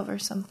reflect over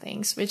some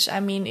things, which I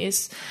mean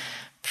is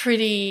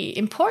pretty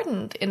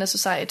important in a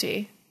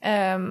society.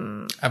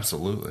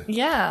 Absolutely.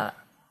 Yeah.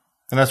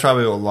 And that's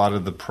probably a lot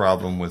of the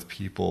problem with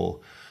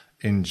people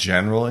in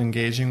general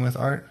engaging with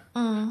art,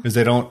 is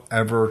they don't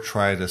ever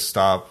try to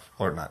stop,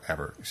 or not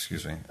ever,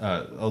 excuse me.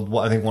 I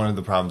think one of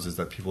the problems is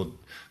that people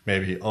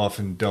maybe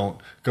often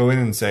don't go in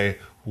and say,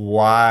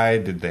 why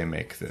did they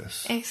make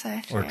this?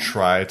 Exactly. Or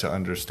try to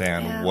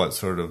understand what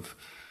sort of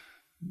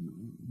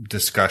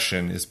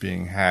discussion is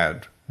being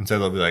had. Instead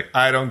they'll be like,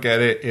 I don't get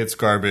it, it's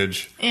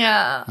garbage.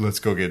 Yeah. Let's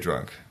go get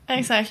drunk.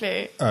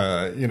 Exactly.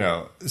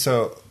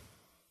 So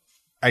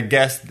I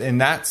guess in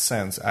that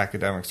sense,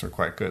 academics are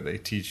quite good. They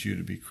teach you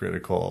to be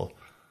critical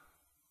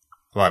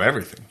about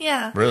everything.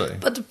 Yeah. Really.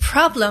 But the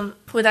problem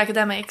with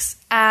academics,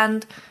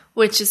 and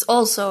which is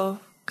also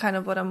kind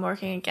of what I'm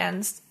working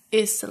against,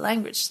 is the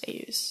language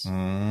they use.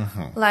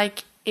 Mm-hmm.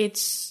 Like,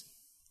 it's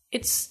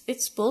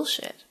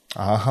bullshit.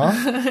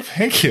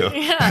 Thank you.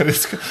 Yeah.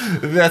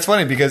 That's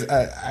funny because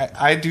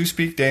I do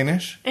speak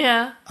Danish.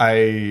 Yeah.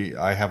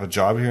 I have a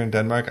job here in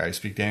Denmark. I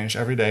speak Danish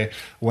every day.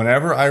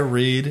 Whenever I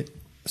read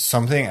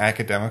something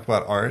academic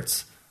about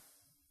arts,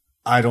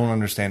 I don't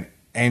understand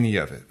any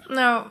of it.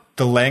 No.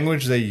 The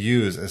language they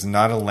use is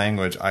not a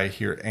language I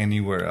hear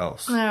anywhere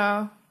else.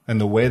 No. And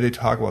the way they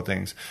talk about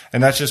things.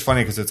 And that's just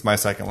funny because it's my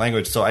second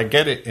language. So I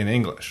get it in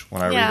English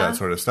when I read that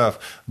sort of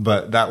stuff.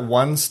 But that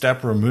one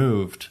step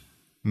removed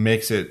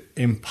makes it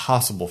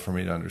impossible for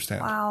me to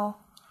understand. Wow.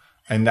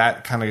 And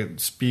that kind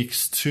of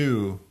speaks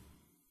to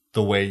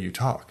the way you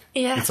talk.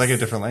 Yes. It's like a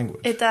different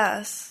language. It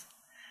does.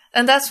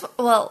 And that's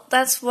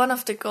one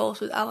of the goals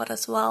with Avad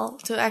as well,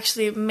 to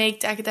actually make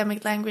the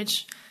academic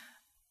language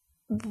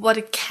what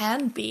it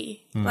can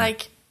be.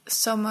 Like,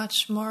 so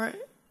much more,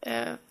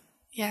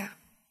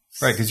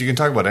 Right, because you can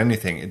talk about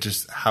anything. It's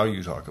just how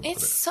you talk about it.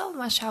 It's so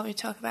much how we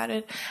talk about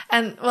it.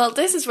 And, well,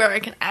 this is where I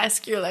can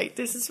ask you, like,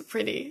 this is a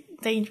pretty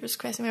dangerous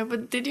question here,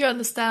 but did you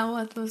understand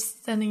what was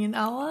standing in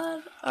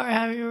Avad? Or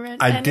have you read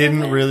I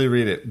didn't really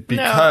read it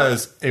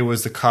because it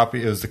was the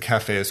copy, it was the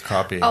cafe's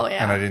copy. Oh,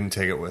 yeah. And I didn't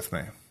take it with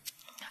me.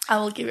 I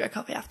will give you a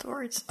copy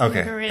afterwards.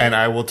 Okay, and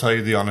I will tell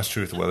you the honest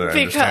truth whether I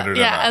understand it or not.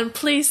 Yeah, and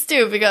please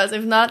do, because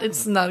if not,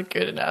 it's not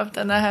good enough.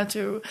 Then I have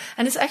to...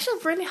 And it's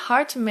actually really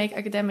hard to make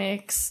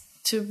academics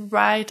to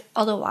write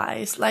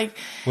otherwise. Like,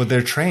 well,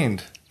 they're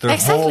trained their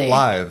whole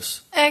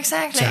lives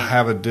to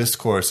have a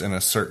discourse in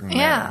a certain manner.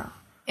 Yeah.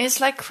 It's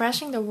like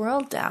crashing the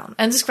world down.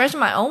 And it's crashing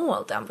my own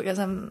world down because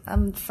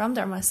I'm from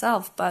there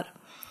myself. But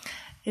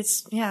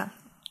it's,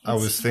 I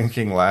was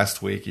thinking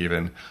last week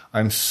even,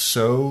 I'm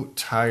so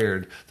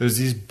tired. There's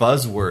these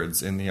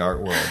buzzwords in the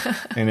art world.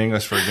 In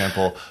English, for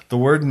example, the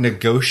word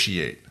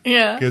negotiate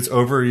gets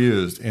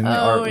overused in the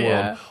art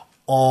world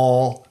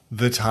all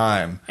the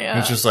time. Yeah.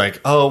 It's just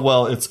like, oh,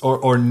 well, it's,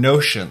 or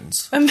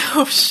notions.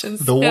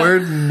 Notions. The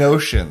word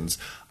notions.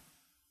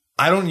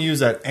 I don't use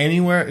that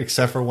anywhere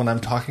except for when I'm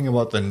talking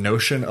about the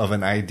notion of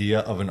an idea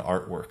of an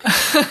artwork.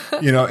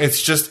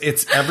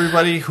 It's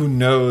everybody who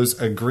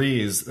knows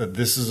agrees that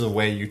this is a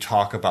way you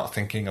talk about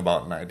thinking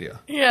about an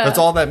idea. Yeah. That's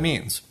all that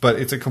means. But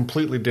it's a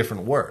completely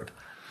different word.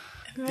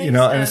 And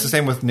it's the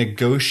same with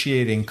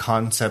negotiating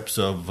concepts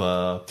of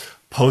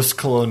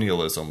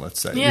post-colonialism, let's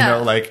say.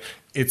 Yeah.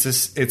 It's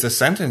a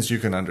sentence you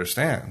can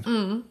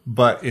understand,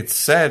 but it's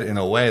said in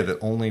a way that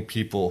only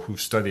people who've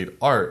studied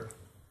art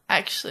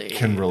actually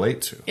can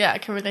relate to. Yeah,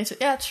 can relate to.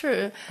 Yeah,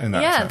 true.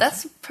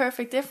 That's a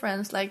perfect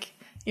difference. Like,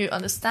 you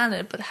understand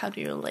it, but how do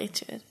you relate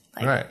to it?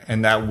 Like, right,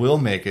 and that will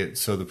make it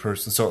so the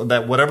person, so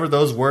that whatever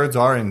those words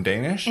are in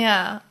Danish,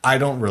 I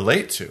don't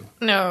relate to.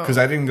 No, because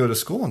I didn't go to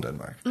school in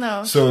Denmark.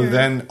 No, so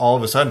then all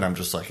of a sudden I'm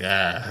just like,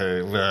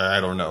 I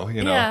don't know,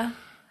 Yeah.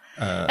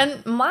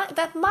 And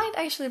that might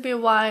actually be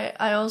why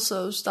I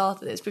also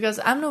started this, because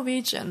I'm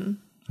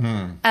Norwegian.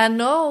 And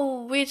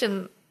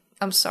Norwegian,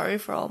 I'm sorry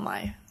for all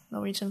my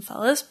Norwegian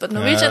fellas, but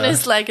Norwegian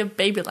is like a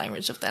baby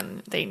language of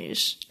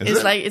Danish.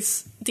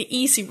 It's the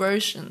easy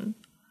version.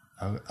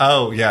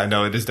 Oh, yeah,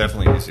 no, it is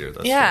definitely easier.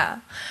 That's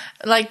true.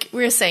 Like,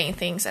 we're saying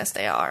things as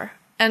they are.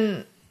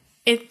 And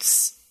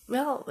it's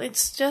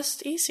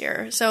just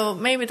easier. So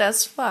maybe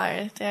that's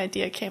why the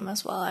idea came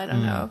as well. I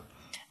don't know.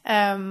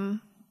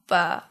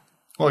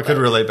 Well, it could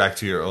relate back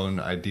to your own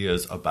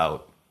ideas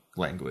about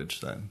language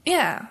then.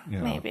 Yeah,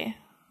 maybe.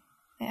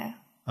 Yeah.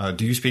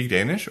 Do you speak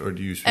Danish or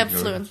do you speak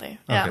fluently?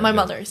 Yeah, my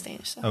mother is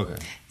Danish. So okay.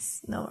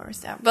 No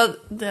worries there.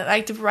 But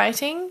the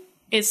writing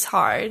is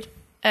hard.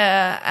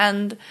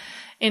 And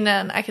in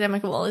an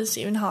academic world, it's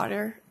even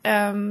harder.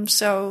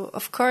 So,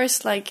 of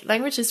course, like,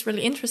 language is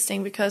really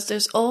interesting because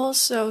there's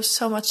also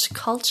so much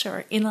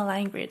culture in a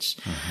language.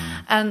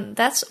 And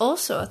that's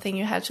also a thing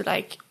you have to,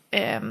 like,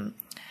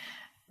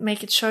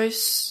 make a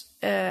choice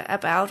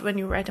about when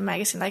you write a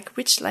magazine. Like,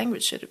 which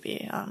language should it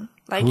be on?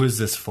 Like, who is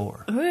this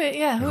for?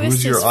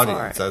 Who's your this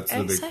audience? For? That's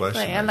the big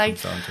question. And, like,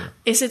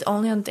 is it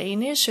only on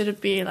Danish? Should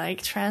it be,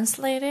 like,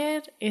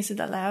 translated? Is it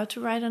allowed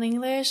to write on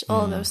English?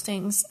 All those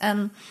things.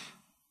 And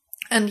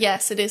And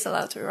yes, it is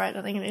allowed to write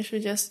in English. We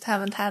just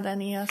haven't had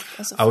any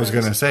as I was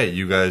going to say,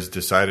 you guys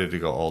decided to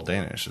go all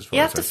Danish as far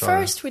as I at saw.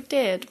 first we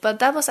did, but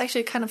that was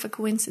actually kind of a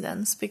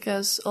coincidence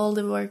because all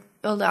the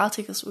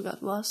articles we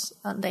got was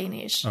on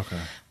Danish. Okay.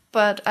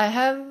 But I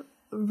have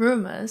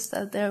rumors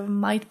that there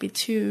might be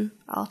 2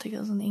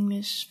 articles in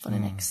English for the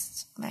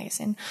next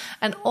magazine.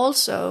 And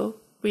also,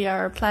 we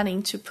are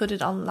planning to put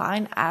it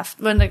online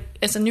after when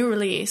it's a new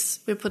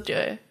release. We put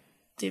the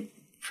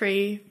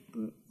pre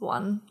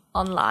one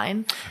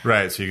online.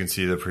 Right, so you can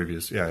see the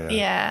previous.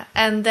 Yeah,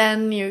 and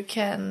then you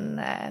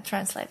can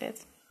translate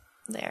it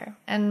there,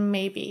 and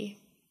maybe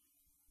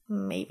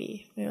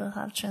we will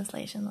have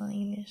translation on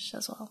English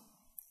as well.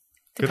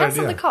 Depends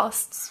on the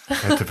costs.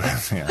 It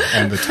depends, yeah,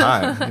 and the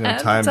time.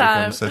 Time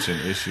becomes such an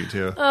issue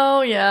too.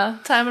 Oh yeah,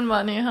 time and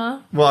money, huh?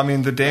 Well, I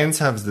mean, the Danes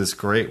have this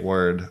great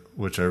word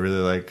which I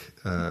really like,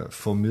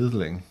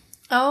 formidling.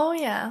 Oh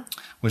yeah.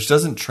 Which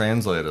doesn't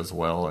translate as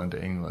well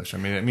into English. I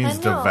mean, it means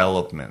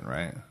development,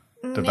 right?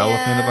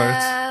 Development of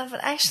arts? Yeah, but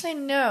actually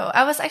no.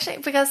 I was actually,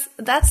 because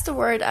that's the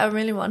word I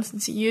really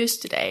wanted to use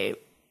today,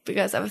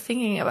 because I was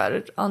thinking about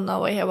it on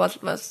our way here,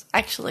 what was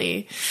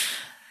actually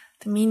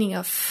the meaning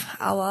of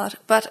award.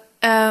 But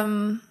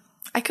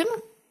I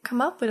couldn't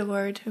come up with a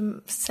word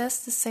who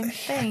says the same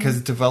thing.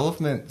 Because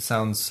development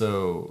sounds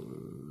so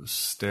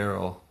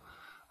sterile.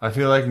 I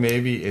feel like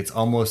maybe it's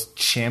almost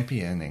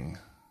championing.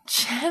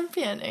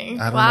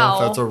 Championing. I don't know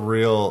if that's a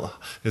real...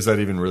 Is that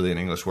even really an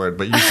English word?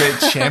 But you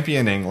say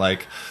championing,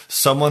 like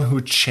someone who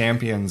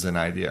champions an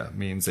idea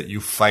means that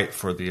you fight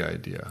for the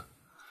idea.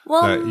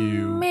 Well,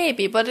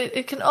 maybe, but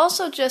it can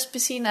also just be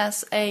seen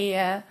as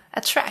a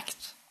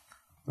tract.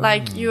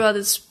 Like you are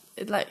this,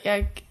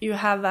 like you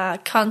have a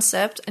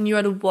concept, and you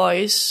are the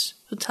voice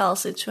who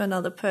tells it to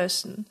another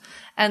person,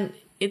 and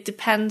it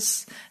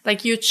depends.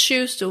 Like you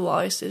choose the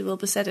voice it will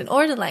be said in,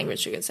 or the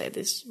language you can say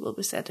this will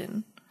be said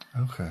in.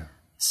 Okay.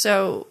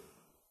 So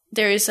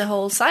there is a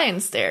whole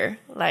science there,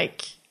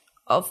 like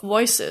of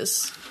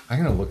voices.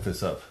 I'm gonna look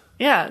this up.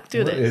 Yeah,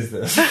 do that. What is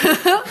this?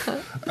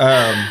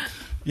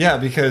 Yeah,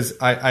 because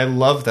I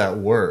love that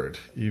word,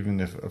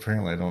 even if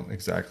apparently I don't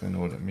exactly know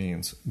what it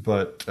means.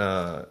 But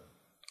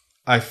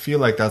I feel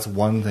like that's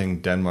one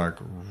thing Denmark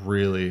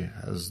really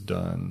has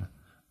done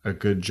a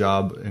good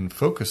job in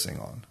focusing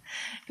on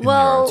in the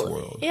arts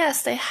world.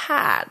 Yes, they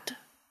had.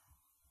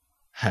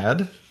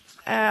 Had?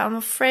 I'm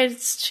afraid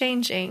it's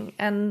changing,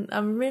 and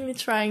I'm really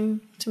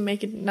trying to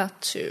make it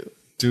not to.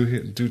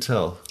 Do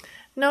tell.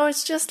 No,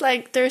 it's just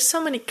like there's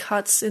so many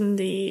cuts in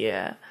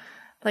the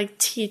like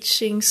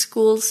teaching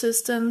school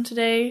system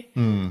today,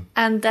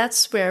 and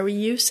that's where we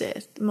use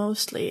it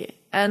mostly,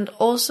 and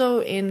also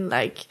in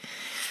like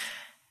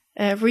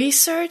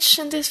research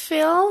in this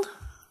field.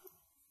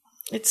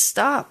 It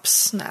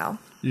stops now.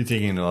 You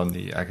thinking on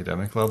the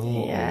academic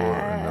level or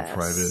in the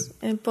private?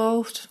 In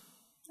both.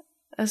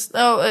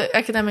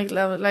 Academic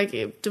level, like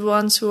the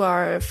ones who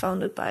are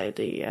founded by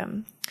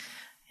the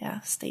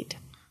state.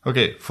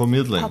 Okay,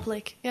 formidling.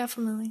 Public,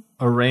 formidling.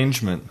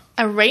 Arrangement.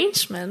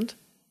 Arrangement?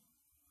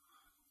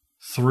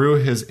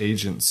 Through his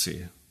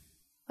agency.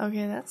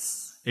 Okay,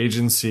 that's...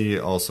 Agency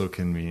also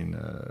can mean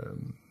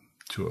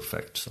to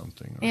affect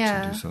something or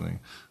to do something.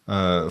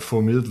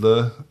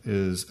 Formidle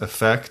is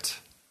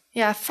affect.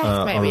 Yeah,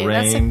 affect maybe.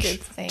 Arrange, that's a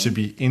good thing. To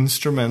be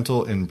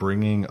instrumental in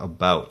bringing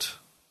about.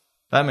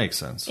 That makes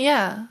sense.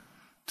 Yeah.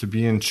 To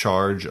be in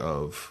charge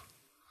of.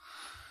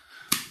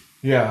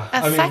 Yeah.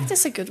 Affect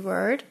is a good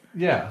word.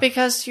 Yeah.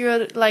 Because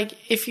you're like,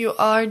 if you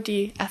are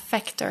the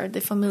affector,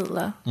 the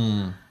formidler,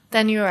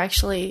 then you're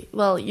actually,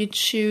 you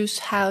choose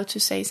how to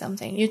say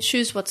something. You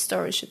choose what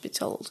story should be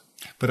told.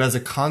 But as a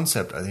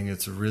concept, I think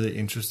it's a really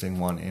interesting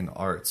one in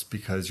arts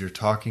because you're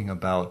talking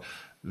about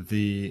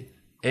the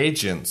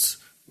agents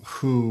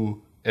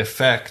who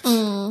affect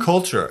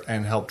culture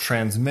and help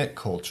transmit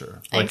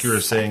culture. Like you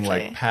were saying,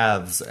 like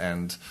paths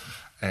and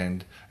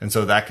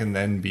so that can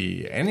then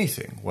be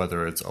anything,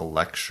 whether it's a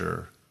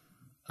lecture,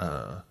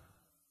 a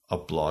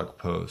blog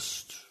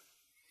post,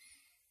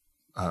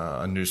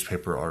 a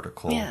newspaper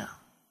article,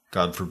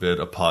 God forbid,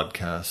 a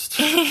podcast.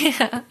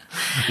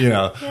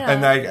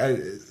 And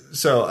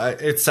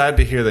it's sad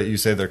to hear that you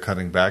say they're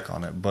cutting back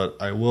on it, but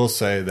I will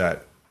say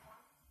that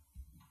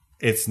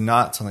it's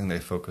not something they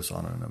focus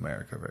on in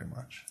America very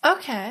much.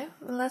 Okay,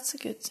 well, that's a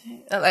good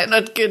thing.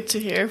 Not good to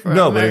hear from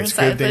No, American but it's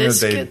a good thing that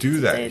they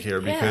do that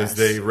here because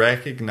they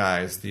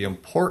recognize the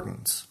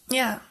importance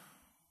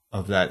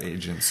of that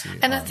agency.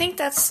 And I think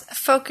that's a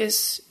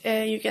focus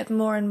you get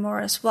more and more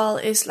as well,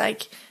 is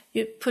like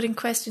you're putting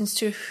questions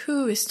to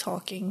who is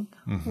talking,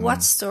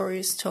 what story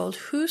is told,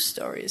 whose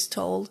story is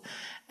told.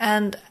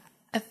 And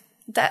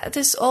that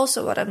is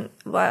also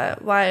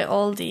why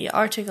all the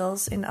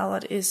articles in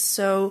Awad is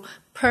so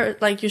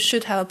you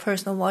should have a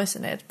personal voice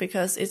in it,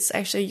 because it's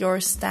actually your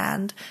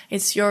stand,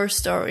 it's your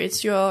story,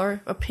 it's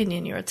your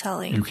opinion you're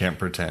telling. You can't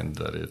pretend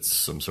that it's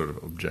some sort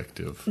of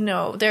objective.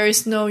 No, there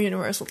is no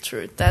universal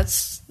truth.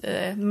 That's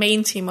the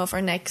main theme of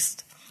our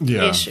next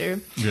issue.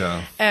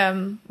 Yeah.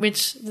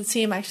 Which the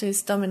theme actually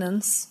is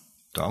dominance.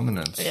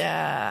 Dominance.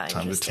 Yeah.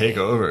 Time to take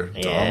over.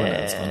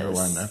 Dominance.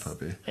 Underline that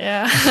puppy.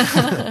 Yeah.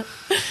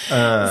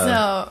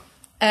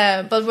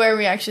 But where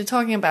we're actually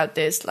talking about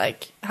this,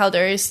 like how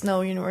there is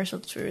no universal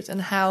truth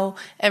and how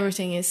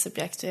everything is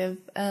subjective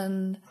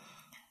and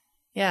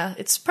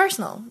it's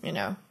personal, you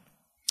know.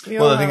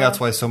 Well, I think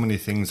that's why so many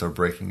things are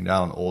breaking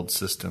down old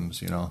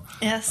systems, you know.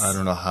 Yes. I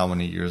don't know how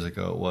many years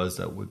ago it was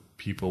that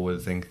people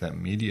would think that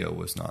media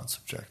was not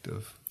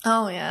subjective.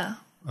 Oh, yeah.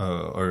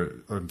 Or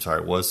I'm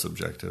sorry, was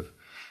subjective.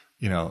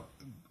 You know,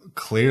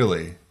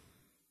 clearly,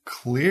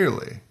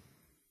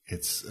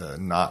 it's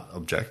not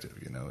objective,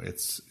 you know.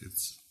 It's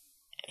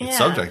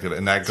subjective,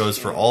 and that goes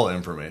for all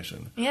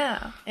information.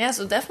 Yeah. Yeah,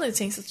 so definitely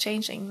things are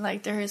changing.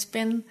 Like, there has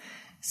been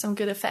some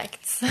good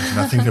effects. There's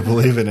nothing to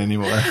believe in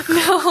anymore.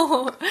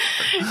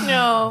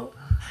 No.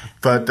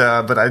 But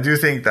I do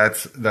think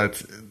that's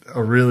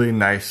a really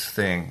nice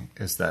thing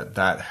is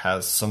that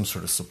has some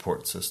sort of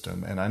support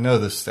system. And I know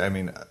this. I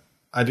mean,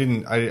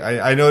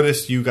 I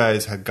noticed you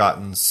guys had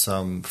gotten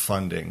some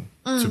funding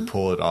to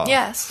pull it off.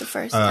 Yes, the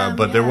first time.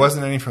 But there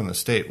wasn't any from the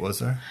state, was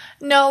there?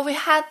 No, we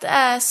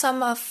had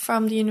some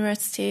from the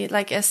university,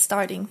 like a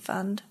starting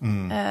fund.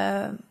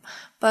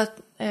 But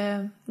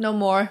no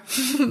more.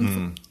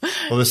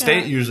 Well, the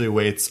state usually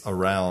waits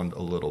around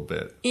a little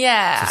bit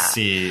to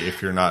see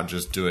if you're not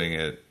just doing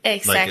it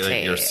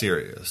like you're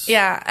serious.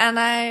 Yeah,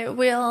 and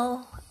we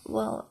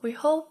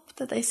hope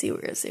that they see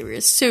we're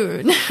serious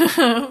soon.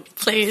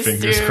 Please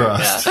Fingers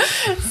crossed.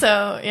 Yeah.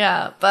 So,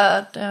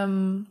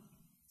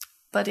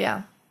 but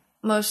yeah,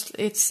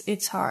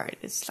 it's hard.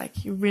 It's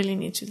like you really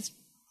need to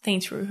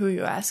think through who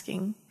you're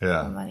asking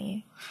for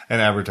money.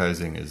 And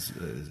advertising is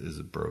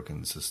a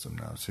broken system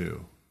now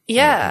too.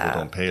 Yeah.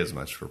 People don't pay as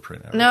much for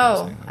print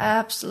advertising. No,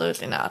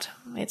 absolutely not.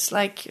 It's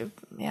like,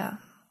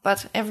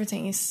 but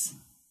everything is,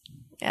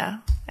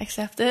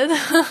 accepted.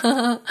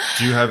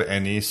 Do you have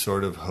any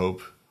sort of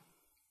hope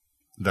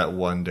that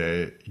one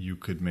day you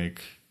could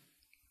make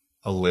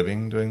a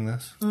living doing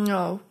this?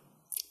 No.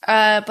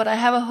 But I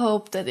have a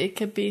hope that it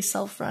could be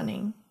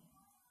self-running.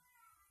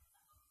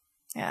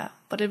 Yeah,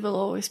 but it will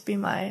always be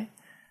I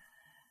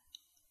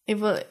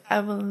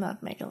will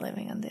not make a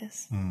living on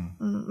this.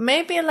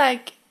 Maybe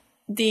like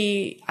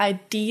the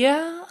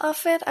idea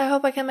of it, I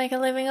hope I can make a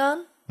living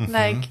on.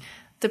 Like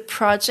the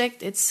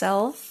project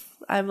itself,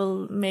 I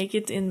will make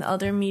it in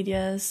other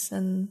medias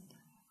and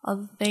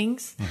other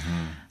things.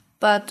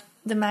 But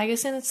the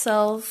magazine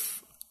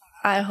itself,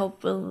 I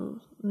hope will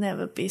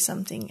never be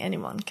something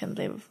anyone can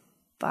live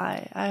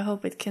by. I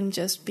hope it can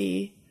just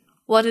be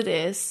what it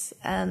is,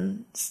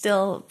 and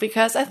still,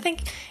 because I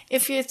think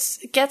if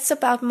it gets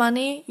about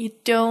money, you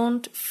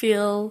don't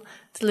feel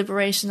the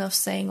liberation of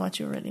saying what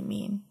you really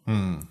mean.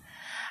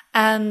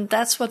 And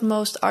that's what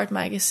most art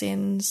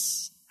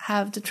magazines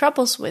have the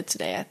troubles with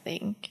today, I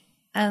think.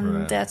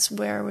 And that's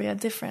where we are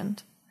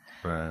different.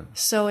 Right.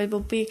 So it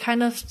will be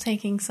kind of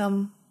taking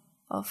some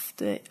of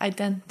the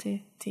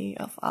identity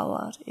of our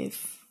art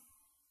if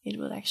it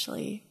would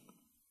actually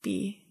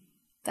be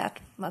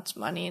that much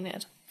money in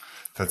it.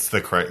 That's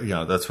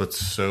that's what's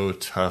so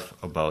tough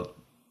about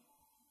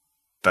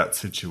that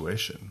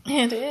situation.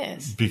 It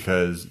is.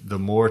 Because the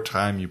more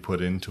time you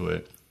put into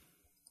it,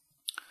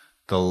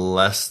 the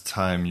less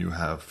time you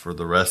have for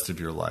the rest of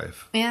your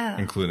life. Yeah.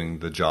 Including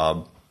the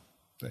job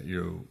that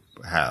you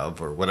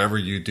have or whatever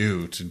you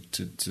do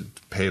to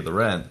pay the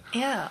rent.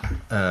 Yeah.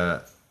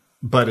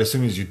 But as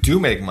soon as you do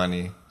make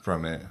money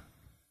from it,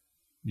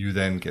 you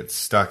then get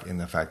stuck in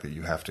the fact that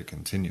you have to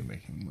continue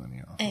making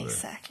money off of it.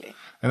 Exactly.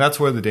 And that's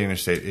where the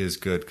Danish state is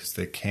good, because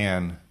they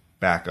can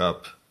back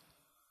up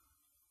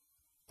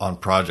on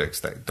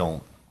projects that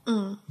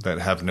that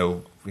have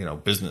no,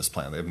 business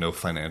plan. They have no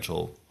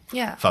financial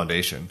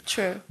foundation.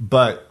 True.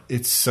 But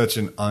it's such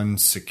an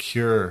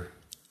unsecure,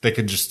 they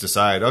could just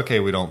decide,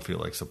 okay, we don't feel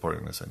like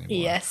supporting this anymore.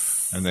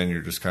 Yes. And then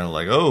you're just kind of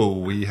like, oh,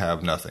 we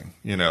have nothing,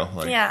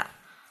 Yeah.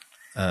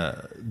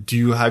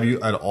 Have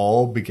you at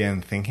all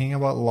began thinking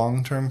about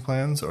long-term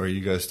plans, or are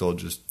you guys still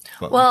just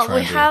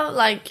we have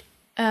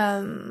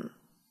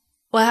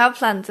we have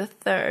planned the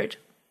third,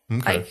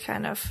 like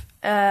kind of,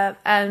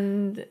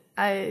 and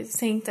I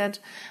think that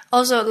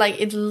also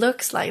it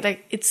looks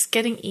like it's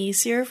getting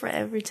easier for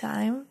every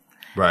time.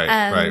 Right.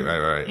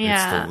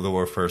 Yeah. It's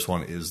the first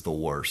one is the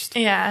worst.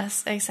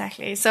 Yes,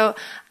 exactly. So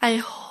I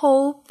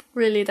hope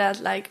really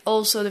that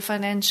also the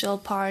financial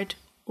part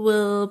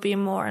will be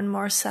more and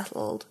more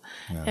settled,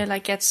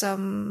 and get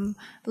some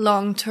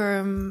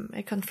long-term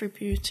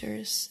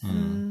contributors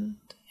and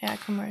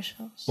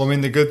commercials. Well, I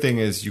mean, the good thing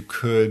is you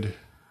could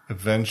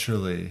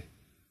eventually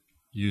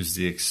use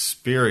the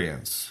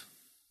experience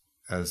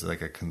as a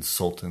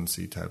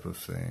consultancy type of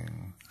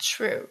thing.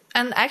 True.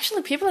 And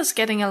actually people is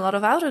getting a lot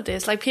out of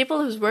this.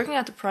 People who's working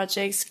at the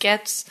projects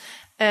get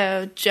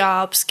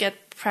jobs, get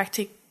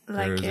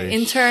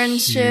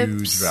internships.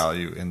 Huge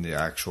value in the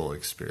actual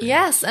experience.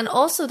 Yes, and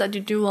also that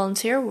you do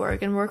volunteer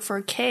work and work for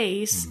a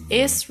case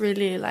is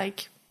really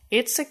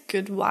it's a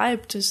good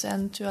vibe to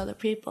send to other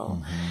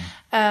people.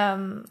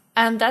 And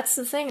that's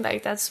the thing,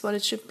 that's what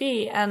it should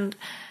be. And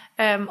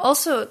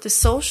Also, the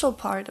social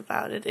part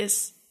about it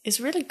is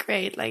really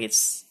great. Like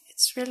it's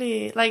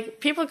really like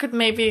people could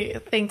maybe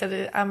think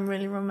that I'm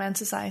really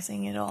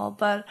romanticizing it all,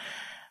 but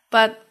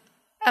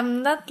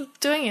I'm not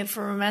doing it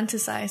for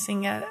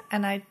romanticizing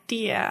an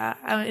idea.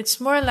 It's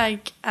more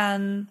like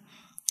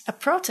a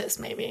protest,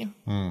 maybe,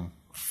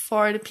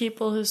 for the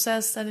people who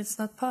says that it's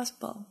not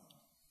possible.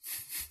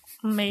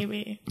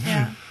 Maybe,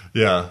 yeah.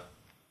 Yeah,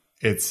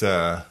 it's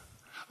well,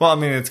 I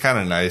mean, it's kind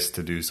of nice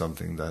to do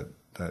something that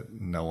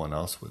no one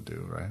else would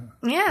do, right?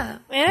 Yeah,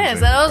 it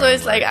is. And also,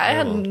 it's like I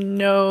had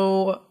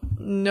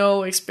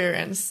no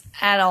experience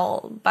at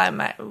all by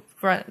my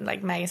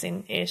like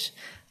magazine-ish,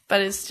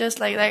 but it's just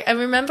like I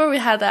remember we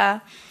had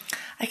I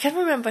can't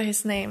remember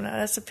his name now.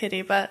 That's a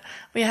pity, but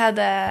we had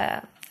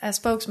a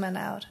spokesman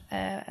out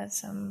at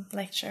some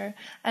lecture,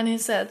 and he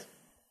said,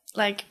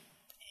 like,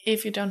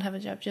 if you don't have a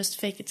job, just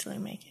fake it till you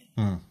make it.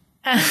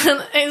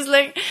 And it's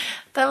like,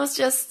 that was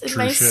just, it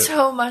made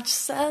so much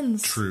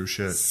sense. True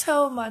shit.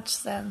 So much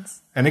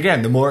sense. And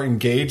again, the more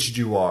engaged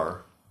you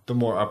are, the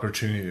more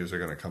opportunities are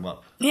going to come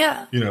up.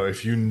 Yeah. You know,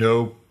 if you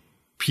know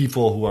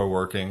people who are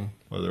working,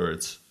 whether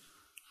it's,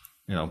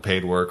 you know,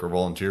 paid work or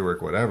volunteer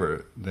work,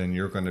 whatever, then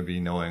you're going to be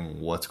knowing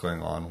what's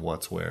going on,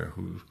 what's where,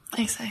 who.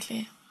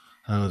 Exactly.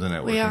 Oh, the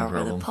networking We are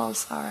problem. where the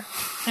pulse are.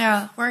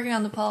 Yeah, working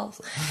on the pulse.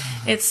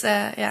 It's,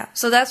 yeah.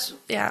 So that's,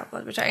 yeah,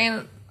 what we're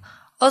talking.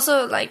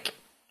 Also, like,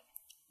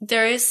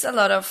 there is a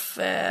lot of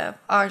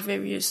art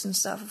reviews and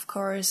stuff, of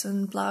course,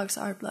 and blogs,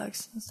 art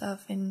blogs and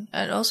stuff, and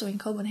also in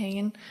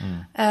Copenhagen.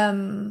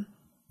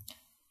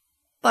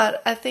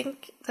 But I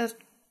think that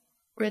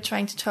we're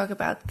trying to talk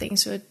about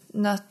things that are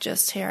not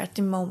just here at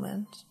the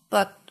moment,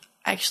 but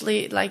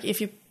actually, like,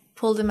 if you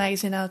pull the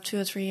magazine out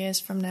 2 or 3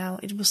 years from now,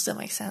 it will still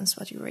make sense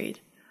what you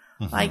read.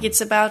 Like, it's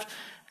about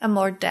a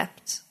more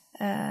depth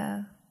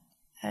in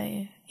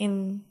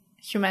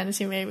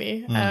humanity,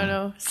 maybe. I don't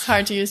know. It's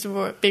hard to use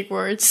the big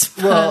words.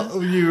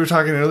 Well, you were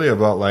talking earlier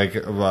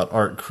about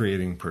art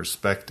creating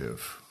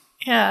perspective.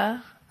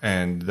 Yeah.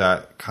 And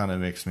that kind of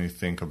makes me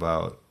think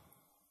about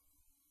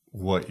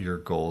what your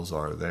goals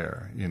are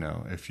there. You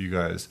know, if you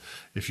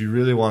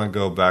really want to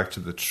go back to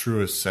the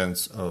truest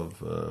sense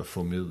of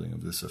formulating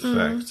of this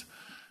effect,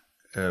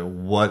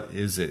 what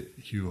is it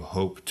you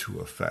hope to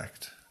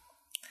affect?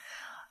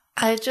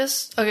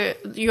 Okay,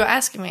 you're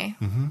asking me.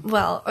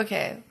 Well,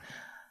 okay.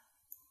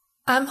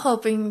 I'm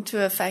hoping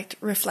to affect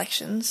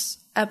reflections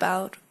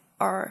about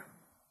our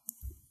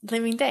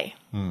living day,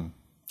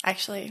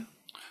 actually.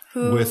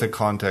 With a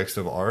context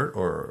of art,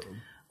 or?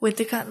 With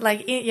the,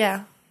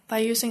 by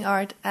using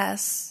art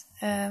as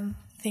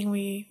thing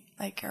we,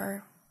 like,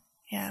 our,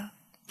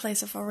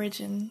 place of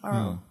origin,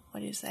 or what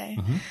do you say?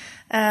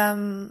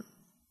 And,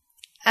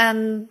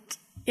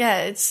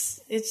 yeah,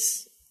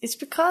 it's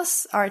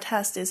because art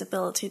has this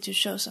ability to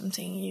show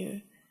something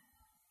you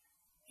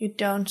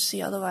don't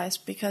see otherwise,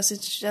 because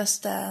it's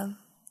just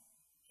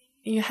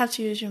you have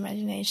to use your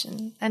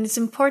imagination, and it's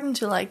important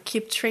to like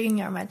keep triggering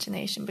your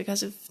imagination,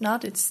 because if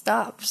not, it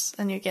stops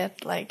and you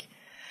get like,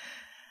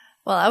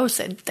 well, I would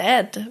say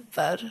dead,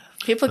 but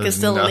people can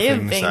still live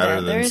being dead. There's nothing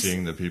sadder than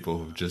seeing the people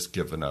who've just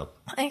given up.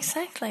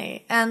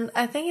 Exactly, and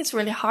I think it's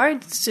really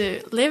hard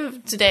to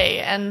live today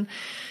and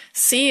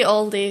see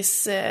all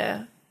these.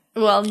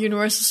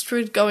 Universal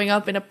truth going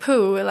up in a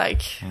poo,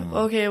 like,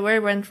 okay,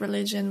 where went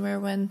religion, where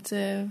went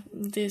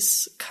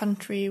this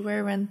country,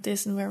 where went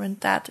this and where went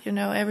that, you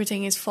know,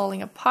 everything is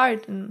falling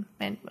apart, and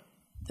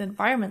the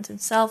environment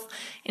itself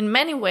in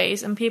many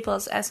ways, and people are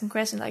asking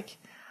questions like,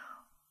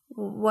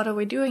 what are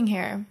we doing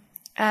here?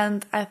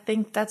 And I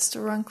think that's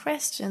the wrong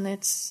question.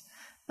 It's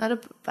not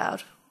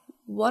about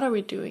what are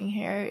we doing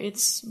here,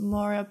 it's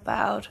more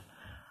about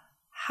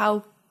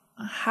how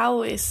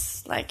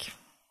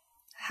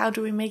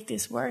do we make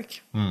this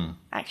work,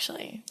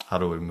 actually? How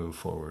do we move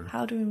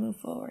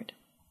forward?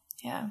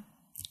 Yeah.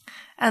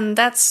 And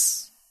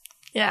that's,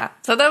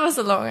 so that was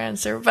a long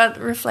answer, but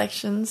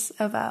reflections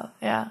about,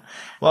 Well,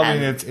 I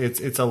mean,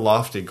 it's a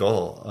lofty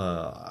goal.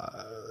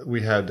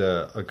 We had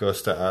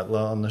Augusta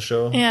Atla on the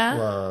show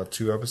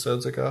 2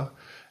 episodes ago,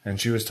 and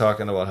she was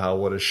talking about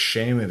what a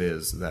shame it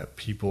is that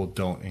people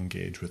don't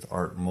engage with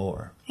art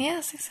more.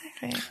 Yes,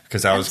 exactly.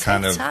 Because I was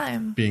kind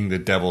of being the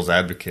devil's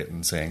advocate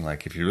and saying,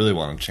 like, if you really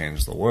want to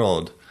change the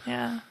world,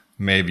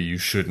 maybe you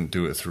shouldn't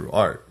do it through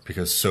art,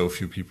 because so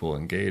few people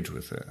engage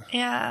with it.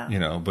 Yeah. You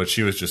know, but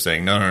she was just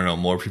saying, no,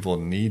 more people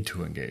need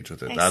to engage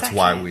with it. Exactly. That's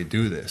why we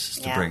do this, is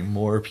to bring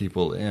more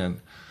people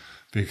in.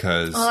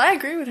 Because, well, I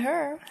agree with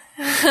her.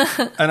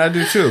 And I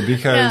do too,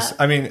 because,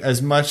 I mean,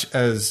 as much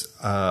as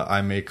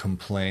I may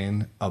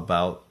complain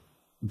about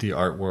the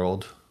art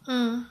world,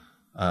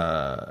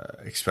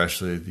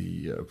 especially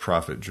the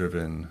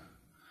profit-driven,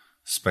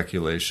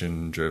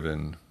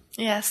 speculation-driven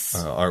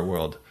art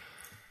world,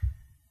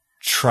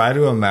 try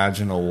to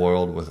imagine a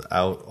world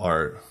without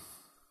art.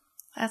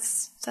 That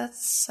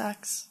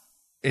sucks.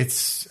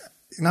 It's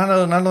not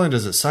only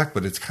does it suck,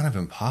 but it's kind of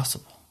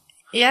impossible.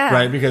 Yeah.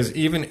 Right? Because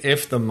even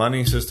if the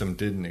money system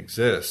didn't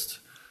exist,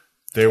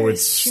 there would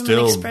There's human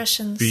still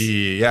expressions.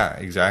 be, yeah,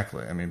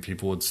 exactly. I mean,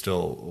 people would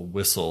still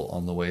whistle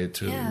on the way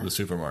to the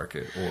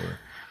supermarket or...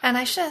 And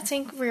actually, I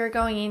think we're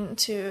going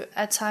into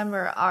a time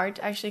where art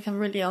actually can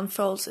really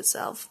unfold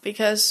itself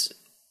because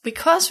we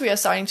are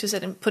starting to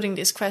sit and putting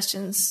these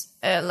questions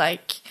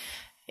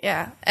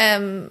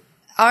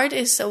art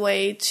is a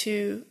way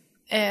to,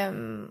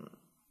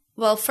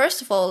 well,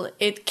 first of all,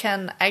 it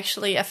can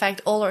actually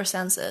affect all our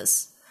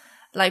senses.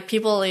 Like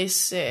people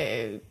is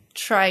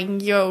trying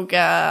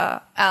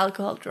yoga,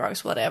 alcohol,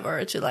 drugs,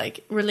 whatever, to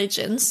like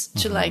religions,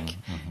 to like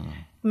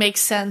make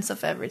sense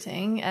of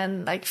everything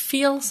and like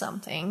feel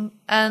something.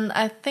 And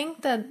I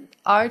think that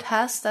art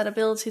has that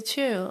ability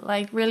too,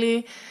 like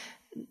really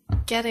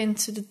get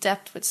into the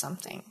depth with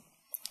something.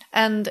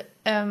 And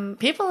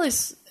people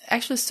is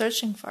actually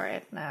searching for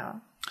it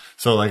now.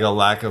 So like a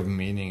lack of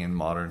meaning in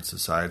modern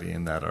society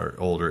in that our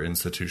older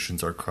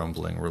institutions are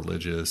crumbling,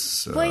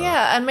 religious. Well,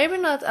 yeah, and maybe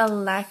not a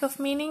lack of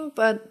meaning,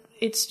 but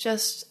it's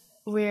just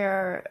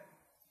we're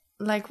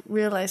like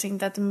realizing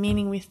that the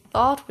meaning we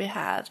thought we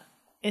had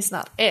is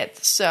not it.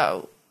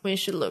 So we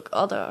should look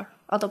other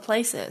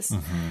places.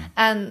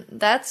 And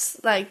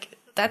that's like,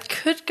 that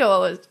could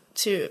go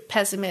to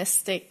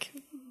pessimistic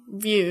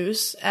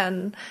views.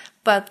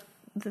 But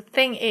the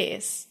thing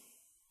is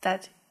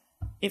that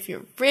if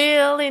you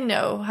really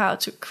know how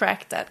to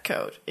crack that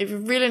code, if you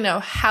really know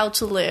how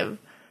to live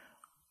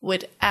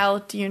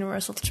without the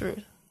universal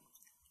truth,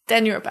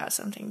 then you're about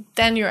something.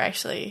 Then you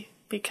actually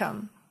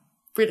become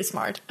really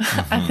smart,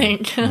 I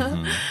think.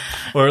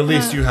 Or at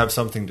least you have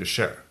something to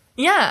share.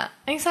 Yeah,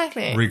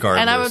 exactly.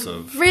 Regardless and I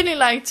would really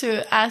like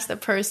to ask the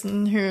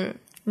person who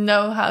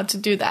know how to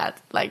do that,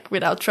 like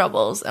without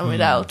troubles and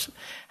without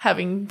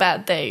having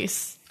bad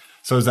days.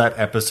 So is that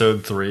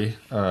episode 3,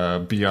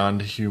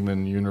 Beyond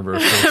Human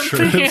Universal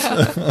Truths?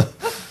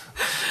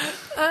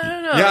 I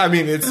don't know. Yeah, I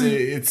mean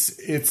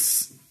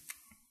it's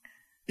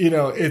you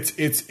know,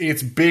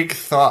 it's big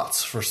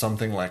thoughts for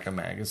something like a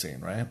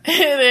magazine, right?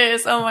 It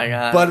is. Oh my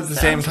god. But at the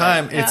same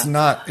time, it's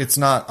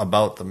not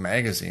about the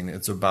magazine.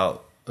 It's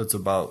about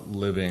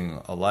living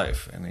a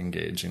life and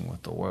engaging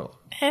with the world.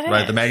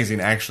 Right? The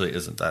magazine actually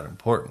isn't that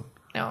important.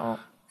 No.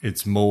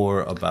 It's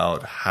more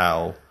about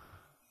how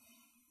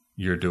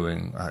you're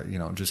doing,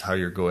 just how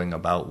you're going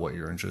about what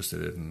you're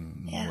interested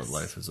in and what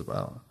life is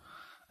about.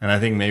 And I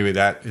think maybe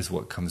that is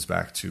what comes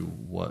back to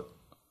what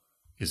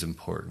is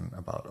important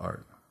about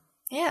art.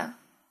 Yeah.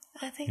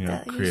 I think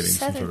that creating you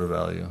said some sort of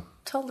value.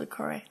 Totally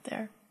correct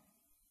there.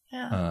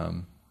 Yeah.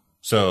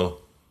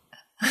 So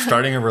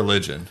starting a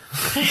religion,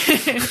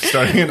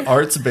 starting an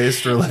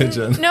arts-based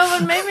religion. No,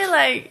 but maybe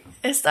like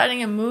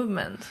starting a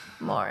movement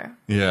more.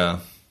 Yeah.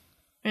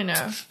 You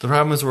know. The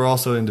problem is we're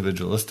also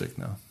individualistic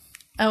now.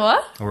 A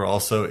what? We're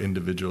also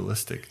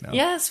individualistic now.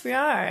 Yes, we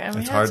are. And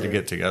it's hard to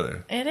get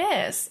together. It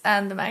is.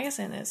 And the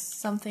magazine is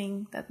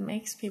something that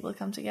makes people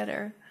come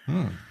together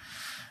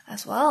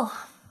as well.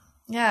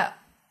 Yeah.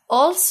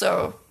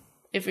 Also,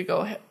 if we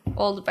go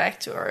all the back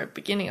to our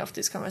beginning of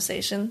this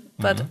conversation,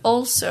 but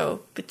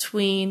also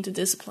between the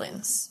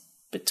disciplines,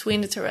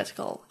 between the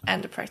theoretical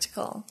and the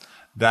practical.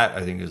 That,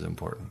 I think, is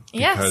important.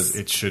 Because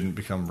it shouldn't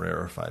become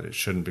rarefied. It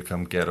shouldn't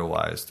become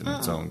ghettoized in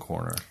its own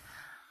corner.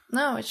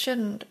 No, it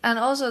shouldn't. And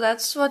also,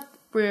 that's what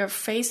we're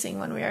facing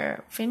when we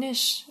are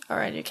finished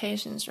our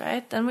educations,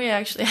 right? Then we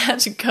actually have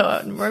to go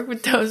out and work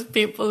with those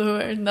people who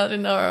are not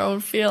in our own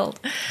field.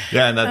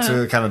 Yeah, and that's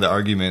kind of the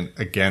argument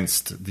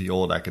against the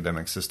old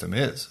academic system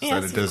is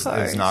that it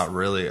is not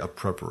really a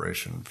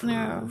preparation for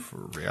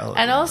reality.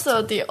 And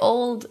also the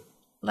old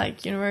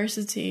like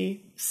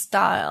university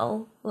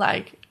style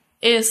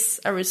is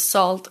a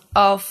result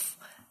of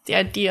the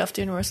idea of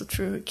the universal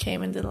truth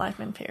came in the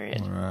Enlightenment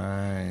period.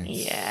 Right.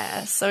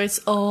 Yeah, so it's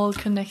all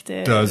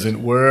connected.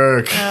 Doesn't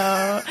work.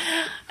 No.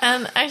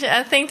 And actually,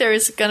 I think there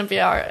is going to be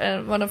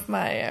one of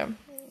my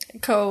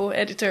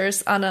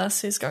co-editors,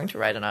 Anas, is going to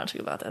write an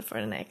article about that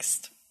for the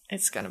next.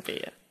 It's going to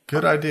be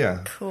good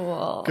idea.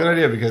 Cool. Good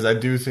idea, because I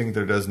do think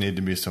there does need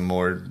to be some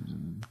more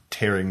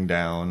tearing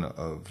down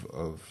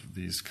of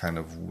these kind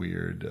of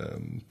weird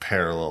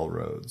parallel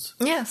roads.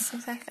 Yes,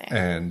 exactly.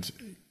 And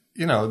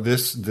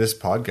this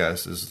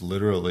podcast is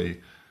literally,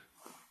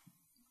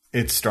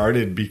 it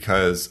started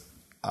because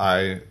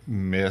I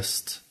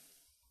missed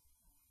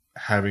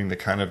having the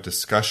kind of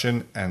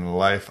discussion and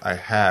life I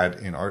had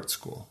in art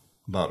school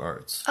about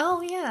arts.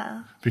 Oh,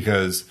 yeah.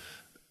 Because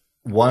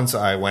once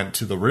I went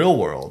to the real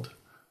world,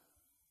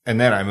 and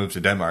then I moved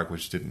to Denmark,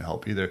 which didn't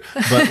help either.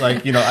 But I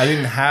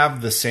didn't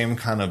have the same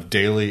kind of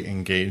daily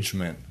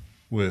engagement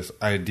with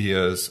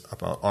ideas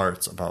about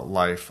arts, about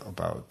life,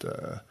 about,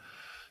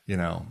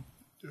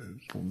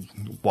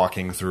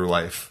 walking through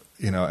life,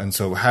 and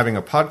so having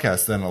a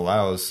podcast then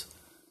allows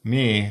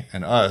me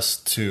and us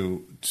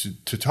to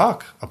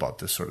talk about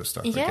this sort of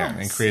stuff again,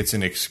 and creates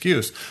an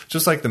excuse,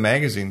 just like the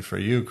magazine for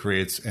you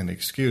creates an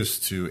excuse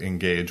to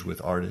engage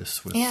with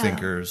artists, with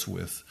thinkers,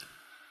 with...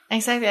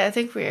 Exactly. I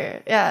think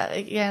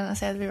again, I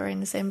said we were in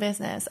the same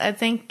business. I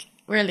think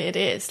really it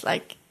is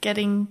like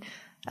getting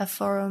a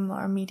forum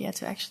or media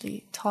to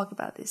actually talk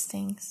about these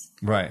things.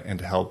 Right, and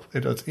to help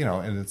it,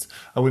 and it's,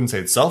 I wouldn't say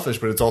it's selfish,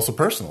 but it's also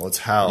personal. It's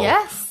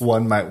how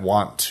one might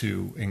want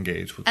to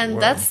engage with the world.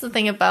 And that's the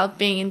thing about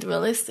being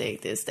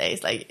individualistic these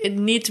days. Like, it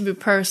needs to be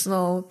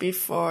personal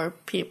before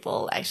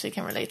people actually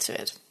can relate to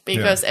it,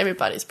 because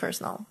everybody's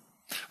personal.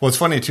 Well, it's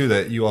funny, too,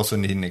 that you also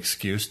need an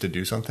excuse to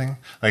do something.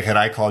 Like, had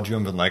I called you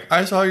and been like,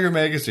 I saw your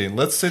magazine,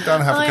 let's sit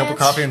down and have a cup of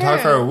coffee and talk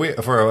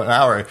for an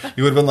hour,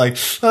 you would have been like,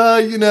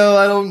 I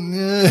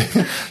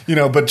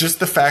don't, but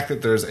just the fact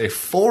that there's a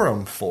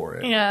forum for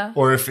it. Yeah.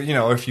 Or if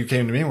you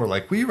came to me and were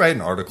like, will you write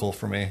an article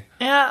for me?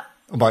 Yeah.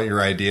 About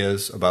your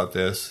ideas about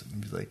this?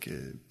 And be like,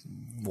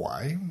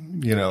 why?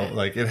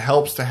 Like, it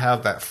helps to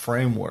have that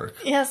framework.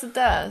 Yes, it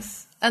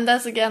does. And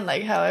that's, again,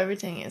 like, how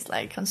everything is,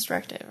 like,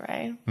 constructed,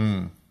 right?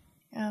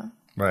 Yeah.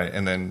 Right,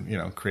 and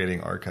then,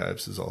 creating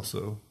archives is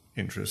also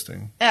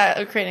interesting.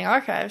 Yeah, creating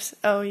archives.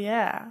 Oh,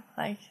 yeah.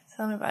 Like,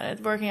 tell me about it.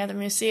 Working at a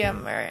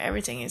museum where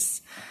everything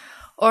is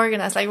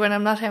organized. Like, when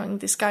I'm not having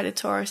these guided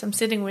tours, I'm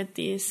sitting with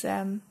these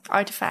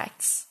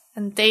artifacts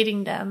and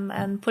dating them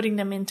and putting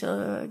them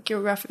into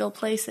geographical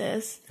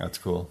places. That's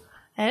cool.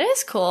 And it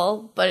is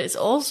cool, but it's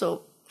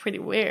also pretty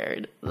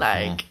weird.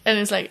 Like, and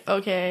it's like,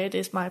 okay,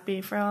 this might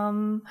be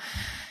from...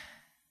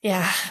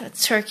 Yeah,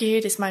 Turkey,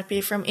 this might be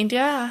from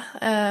India.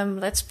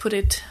 Let's put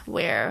it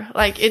where?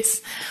 Like,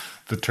 it's...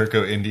 The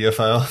Turco-India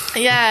file?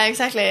 Yeah,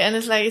 exactly. And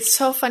it's like, it's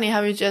so funny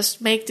how we just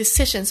make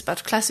decisions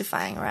about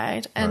classifying,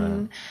 right?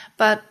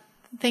 But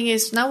the thing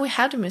is, now we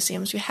have the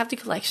museums, we have the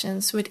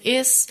collections, which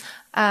is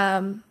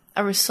a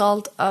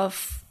result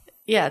of,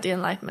 the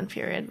Enlightenment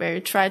period, where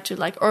you try to,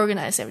 like,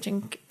 organize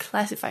everything,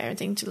 classify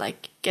everything, to,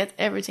 like, get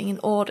everything in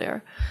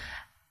order.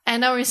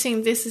 And now we're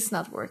seeing this is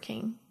not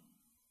working.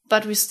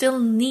 But we still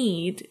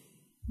need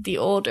the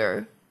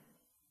order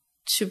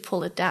to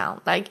pull it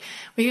down. Like,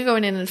 we can go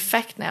in and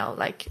affect now,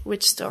 like,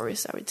 which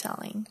stories are we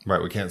telling?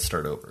 Right, we can't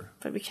start over.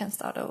 But we can't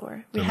start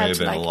over. We there have may have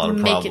to, been like, a lot of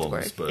make problems, it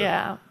work. But...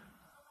 Yeah.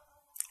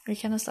 We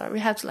cannot start. We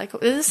have to, like...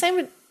 It's the same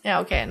with... Yeah,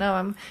 okay, now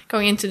I'm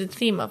going into the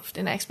theme of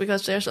the next,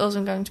 because there's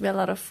also going to be a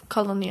lot of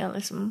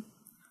colonialism.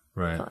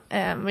 Right.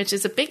 Which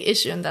is a big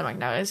issue in Denmark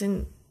now. There's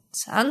in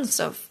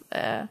tons of...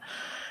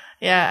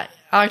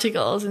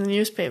 articles in the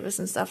newspapers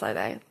and stuff like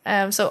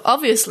that. So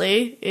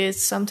obviously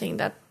it's something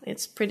that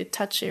it's pretty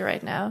touchy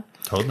right now.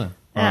 Totally.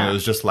 I mean, it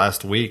was just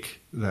last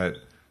week that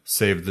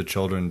Save the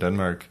Children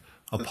Denmark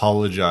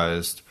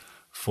apologized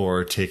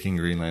for taking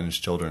Greenland's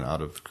children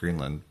out of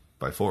Greenland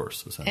by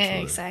force,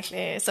 essentially.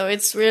 Exactly. So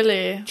it's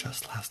really...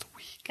 Just last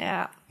week.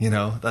 Yeah.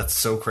 That's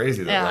so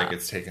crazy that like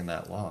it's taken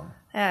that long.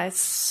 Yeah, it's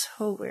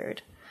so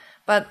weird.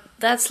 But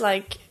that's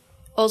like...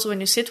 Also, when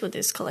you sit with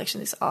this collection,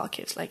 these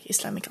archives, like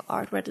Islamic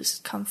art, where does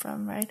it come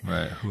from, right?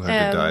 Right. Who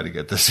had to die to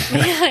get this?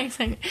 Yeah,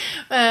 exactly.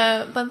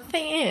 But the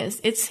thing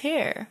is, it's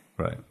here.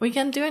 Right. We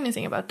can't do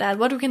anything about that.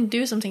 What we can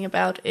do something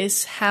about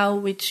is how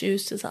we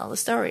choose to tell the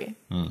story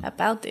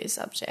about these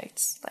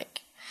objects.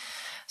 Like,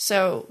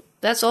 so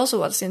that's also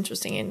what's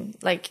interesting in,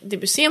 like, the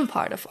museum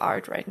part of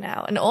art right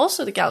now. And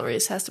also the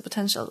galleries has the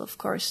potential, of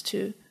course,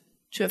 to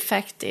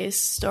affect these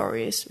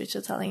stories which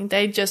are telling.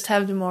 They just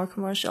have the more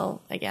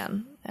commercial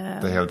again.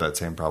 They have that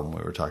same problem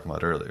we were talking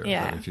about earlier.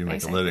 Yeah, that if you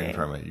make a living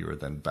from it, you are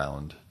then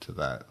bound to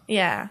that.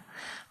 Yeah.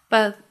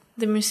 But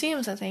the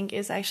museums, I think,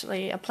 is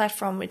actually a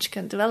platform which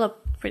can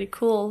develop pretty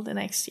cool the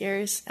next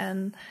years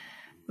and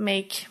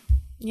make,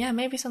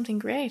 maybe something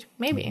great.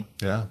 Maybe.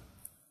 Yeah.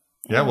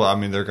 Yeah, well, I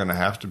mean, they're going to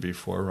have to be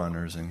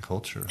forerunners in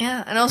culture.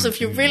 Yeah, and also if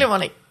you really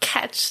want to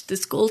catch the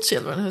school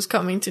children who's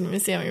coming to the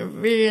museum, you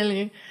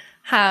really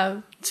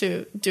have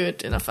to do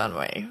it in a fun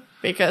way,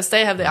 because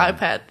they have the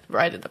iPad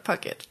right in the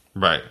pocket.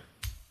 Right.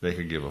 They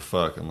could give a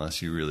fuck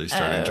unless you really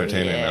start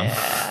entertaining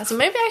them. So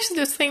maybe actually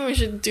the thing we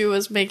should do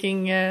is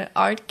making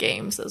art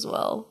games as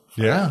well.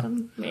 Yeah.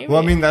 Maybe. Well,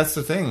 I mean, that's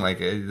the thing. Like,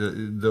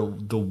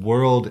 the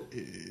world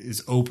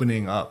is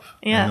opening up.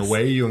 Yes. And the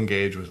way you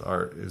engage with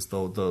art is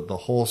the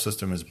whole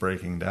system is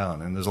breaking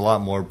down. And there's a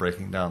lot more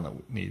breaking down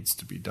that needs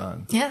to be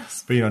done.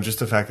 Yes. But, just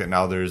the fact that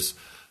now there's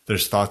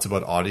thoughts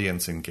about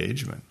audience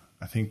engagement.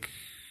 I think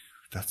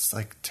that's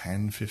like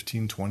 10,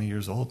 15, 20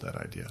 years old, that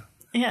idea.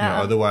 Yeah.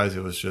 Otherwise,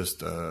 it was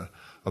just a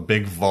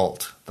big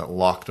vault that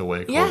locked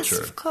away culture. Yes,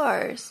 of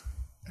course.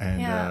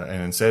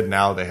 And instead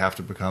now they have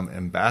to become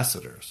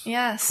ambassadors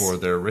for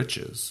their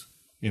riches.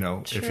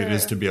 If it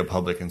is to be a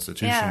public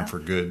institution for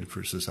good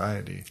for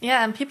society.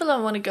 Yeah, and people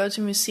don't want to go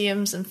to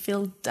museums and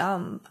feel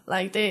dumb.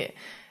 Like they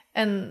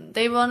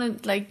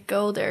want to like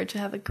go there to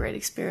have a great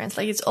experience.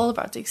 Like it's all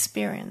about the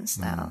experience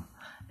now.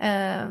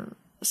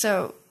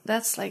 So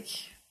that's like,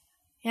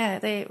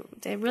 they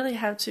really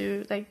have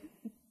to like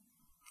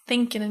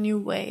think in a new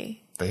way.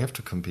 They have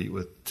to compete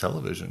with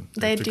television.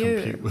 They have to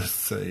do. compete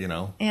with,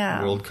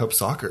 World Cup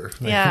soccer.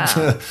 Yeah.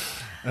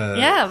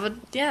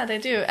 They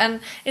do.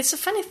 And it's a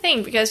funny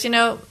thing because, when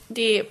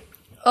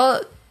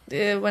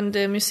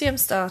the museum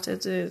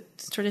started, the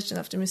tradition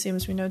of the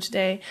museums we know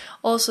today,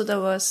 also there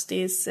was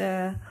these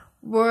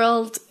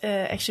world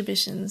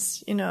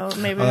exhibitions, you know,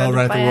 maybe Oh,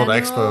 right, the World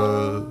biannuals.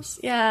 Expos.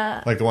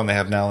 Yeah. Like the one they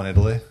have now in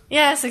Italy?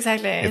 Yes,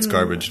 exactly. It's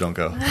garbage, don't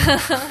go.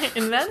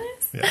 In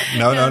Venice? Yeah.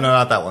 No,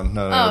 not that one.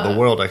 No, the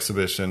World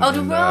Exhibition. Oh,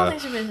 the World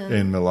Exhibition.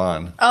 In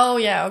Milan. Oh,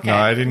 yeah, okay. No,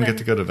 I didn't get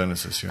to go to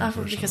Venice this year,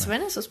 unfortunately. Because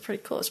Venice was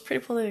pretty cool. It's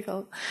pretty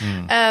political.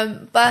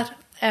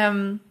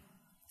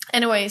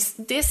 Anyways,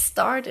 this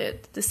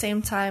started the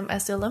same time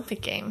as the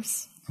Olympic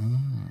Games.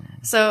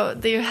 So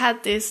you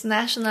had this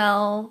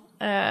national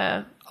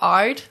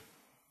art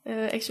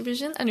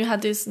exhibition, and you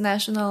had this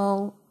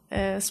national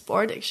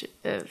sport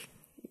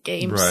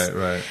games.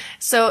 Right.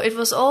 So it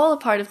was all a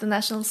part of the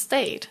national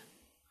state.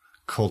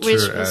 Culture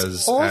Which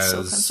was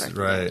also as constructed.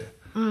 right.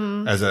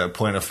 As a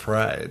point of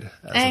pride.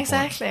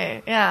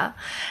 Exactly, yeah.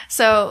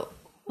 So,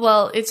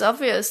 well, it's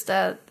obvious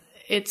that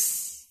it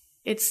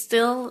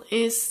still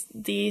is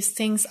these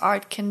things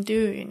art can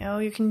do, you know.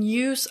 You can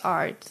use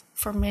art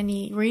for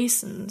many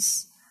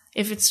reasons.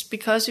 If it's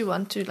because you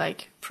want to,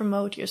 like,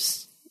 promote your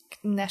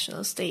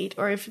national state,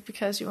 or if it's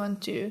because you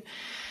want to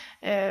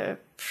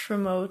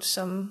promote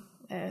some,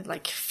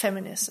 like,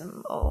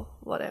 feminism or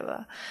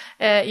whatever.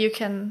 You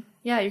can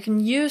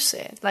use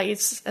it. Like,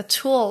 it's a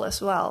tool as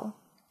well.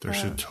 There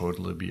should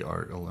totally be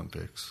art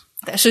Olympics.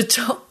 There should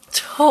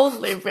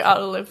totally be art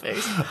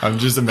Olympics. I'm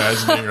just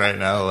imagining right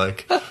now,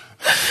 like,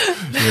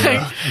 you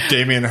know,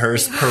 Damien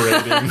Hirst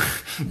parading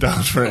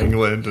down for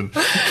England,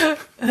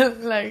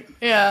 and like,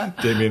 yeah,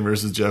 Damien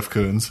versus Jeff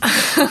Koons.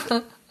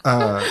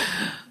 But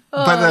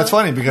that's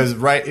funny because,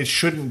 right, it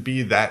shouldn't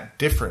be that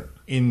different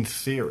in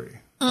theory.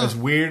 As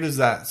weird as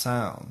that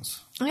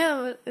sounds.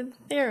 Yeah, but in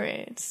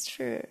theory, it's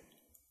true.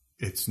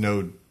 It's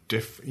no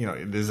different. You know,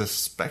 it is a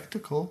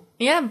spectacle.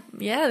 Yeah,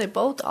 they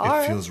both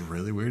are. It feels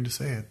really weird to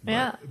say it.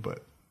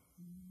 But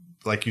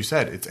like you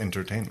said, it's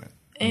entertainment.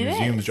 A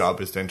museum's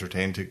job is to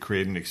entertain, to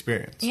create an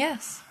experience.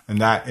 Yes. And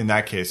that, in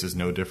that case, is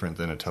no different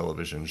than a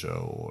television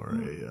show or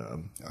a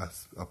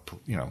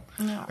you know.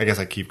 No. I guess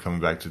I keep coming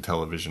back to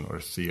television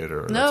or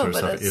theater or that sort of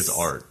stuff is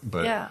art.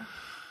 But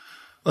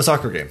a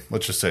soccer game,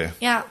 let's just say.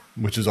 Yeah.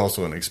 Which is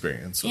also an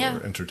experience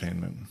or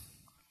entertainment.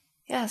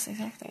 Yes,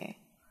 exactly.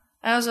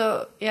 And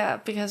also,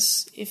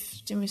 because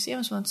if the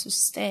museums want to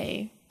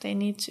stay, they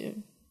need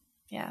to,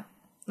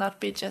 not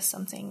be just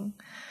something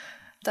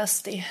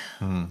dusty.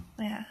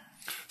 Yeah.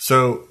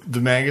 So the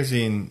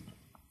magazine,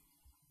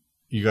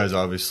 you guys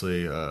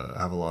obviously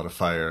have a lot of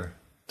fire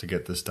to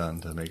get this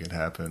done, to make it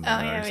happen.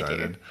 Are excited.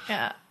 we do.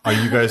 Yeah. Are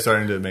you guys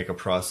starting to make a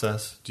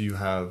process? Do you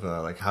have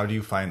how do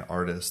you find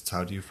artists?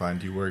 How do you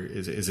work?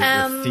 Is it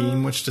your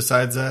theme which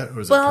decides that, or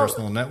is it a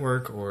personal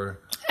network,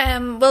 or?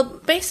 Well,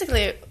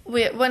 basically,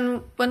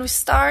 when we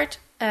start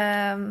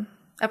a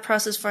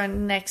process for our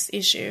next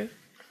issue,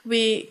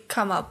 we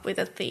come up with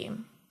a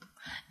theme,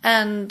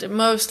 and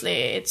mostly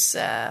it's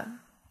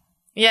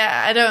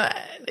it's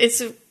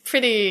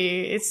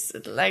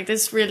like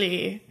this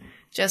really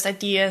just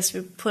ideas we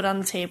put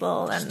on the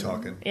table and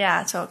talking,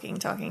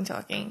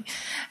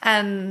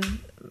 and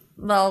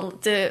well,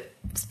 the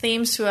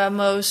themes who are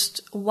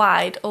most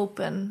wide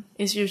open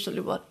is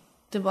usually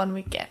the one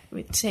we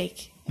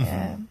take.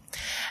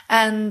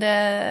 And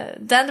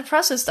then the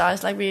process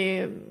starts. Like,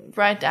 we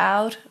write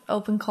out,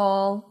 open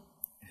call,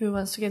 who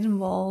wants to get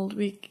involved.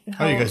 You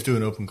guys do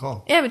an open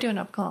call? Yeah, we do an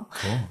open call.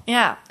 Cool.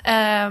 Yeah,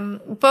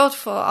 both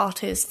for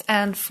artists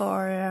and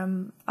for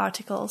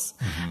articles.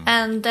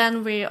 And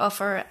then we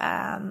offer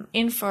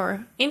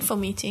info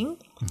meeting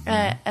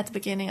at the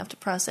beginning of the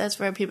process,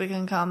 where people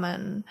can come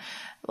and,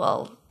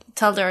 well,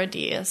 tell their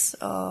ideas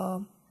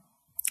or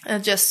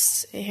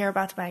just hear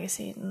about the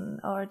magazine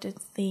or the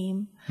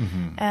theme.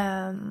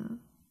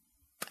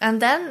 And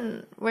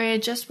then we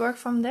just work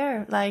from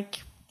there.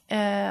 Like,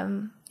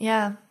 the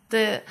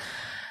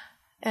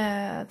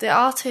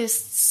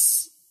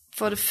artists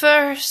for the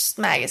first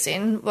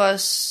magazine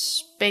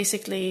was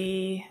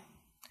basically,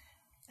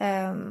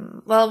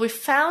 we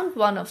found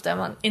one of them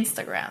on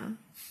Instagram.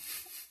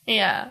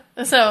 Yeah,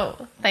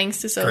 so thanks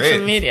to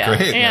social media.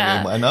 Great. Yeah, I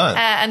mean, why not?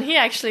 And he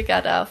actually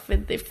got off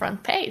with the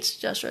front page,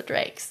 Joshua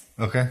Drake's.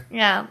 Okay.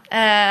 Yeah,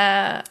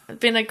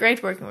 been a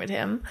great working with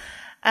him.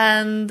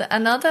 And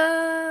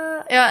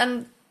another,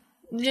 and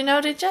you know,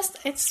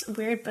 it's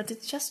weird, but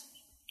it's just,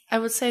 I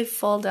would say,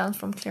 fall down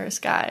from clear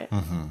sky.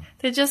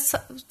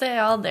 They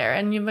are there,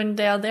 and when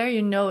they are there,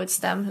 you know it's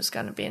them who's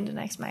going to be in the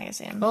next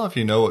magazine. Well, if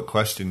you know what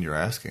question you're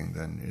asking,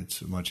 then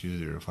it's much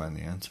easier to find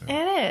the answer.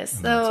 It is.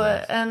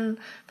 So,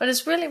 but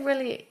it's really,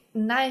 really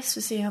nice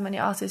to see how many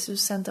artists who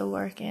sent their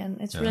work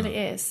in. It really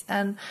is,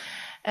 and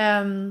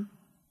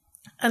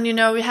you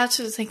know, we had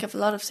to think of a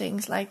lot of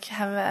things, like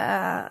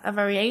have a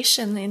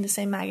variation in the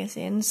same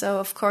magazine. So,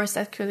 of course,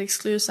 that could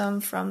exclude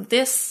some from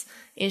this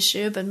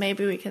issue, but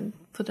maybe we can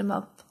put them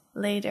up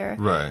later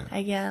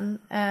again.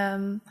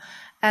 And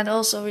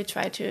also we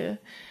try to,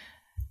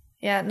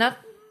 not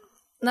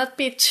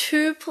be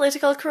too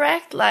political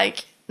correct,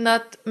 like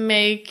not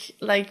make,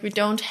 like, we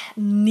don't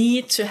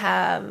need to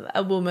have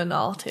a woman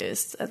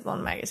artist at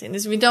one magazine.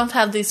 We don't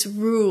have these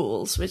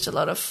rules, which a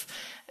lot of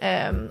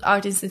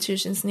art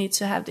institutions need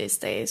to have these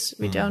days.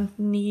 We don't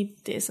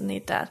need this and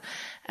need that.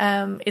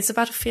 It's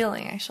about a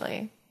feeling,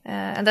 actually.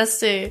 And that's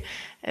the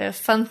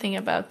fun thing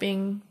about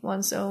being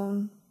one's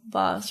own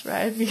boss,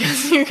 right?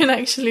 Because you can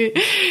actually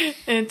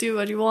do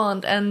what you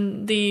want.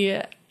 And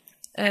the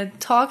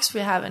talks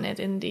we have in it,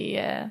 in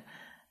the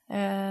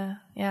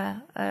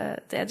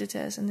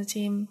editors and the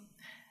team,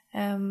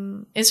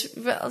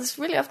 it's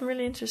really often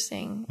really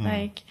interesting.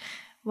 Like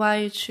why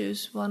you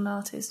choose one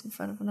artist in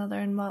front of another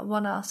in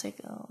one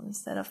article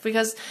instead of,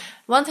 because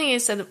one thing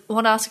is that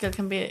one article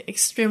can be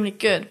extremely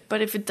good,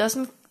 but if it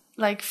doesn't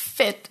like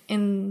fit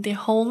in the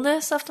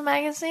wholeness of the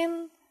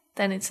magazine,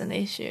 then it's an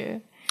issue.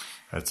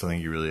 That's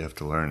something you really have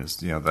to learn is,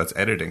 that's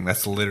editing.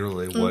 That's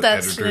literally what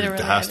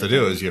editor has to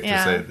do is you have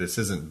to say, this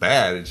isn't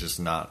bad, it's just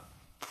not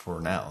for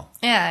now.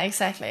 Yeah,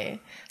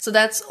 exactly. So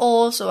that's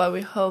also why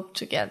we hope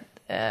to get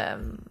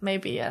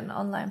maybe an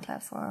online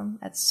platform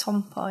at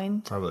some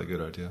point. Probably a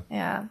good idea.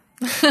 Yeah,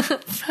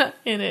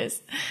 it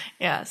is.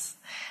 Yes.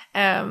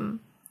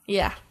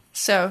 Yeah.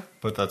 So.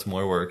 But that's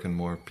more work and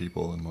more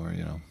people and more,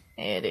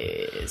 It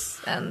is,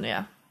 and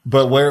yeah.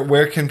 But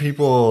where can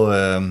people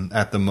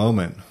at the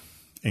moment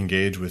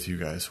engage with you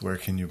guys? Where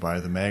can you buy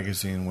the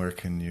magazine? Where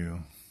can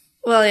you?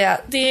 Well,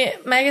 yeah, the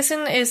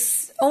magazine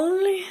is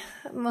only,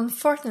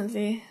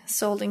 unfortunately,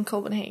 sold in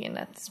Copenhagen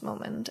at this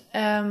moment.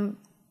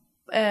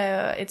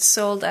 It's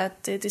sold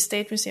at the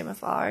State Museum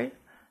of Art,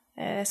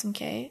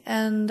 SMK,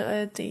 and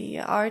the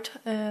art,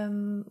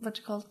 what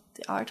do you call it?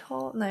 The art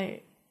hall? No.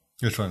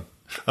 Which one?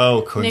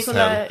 Oh,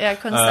 Kunsthal. Yeah,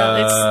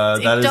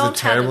 Kunsthal. That is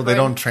terrible. They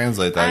don't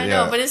translate that. I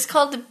know, but it's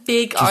called the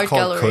big art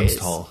galleries.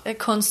 Kunsthal.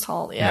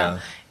 Kunsthal, yeah.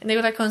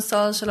 Nicolai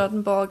Kunsthal,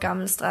 Charlottenborg,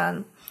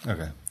 Gammelstrand.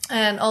 Okay.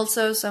 And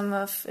also some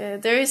of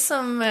there is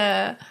some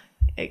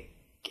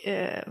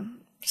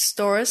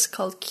stores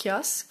called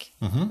kiosk,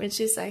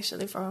 which is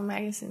actually for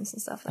magazines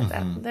and stuff like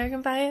that. There you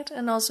can buy it,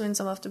 and also in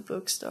some of the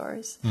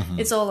bookstores.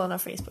 It's all on our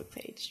Facebook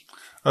page.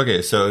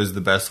 Okay, so is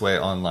the best way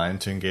online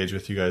to engage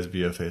with you guys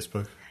via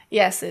Facebook?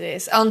 Yes, it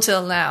is.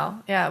 Until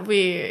now,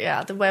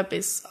 the web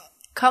is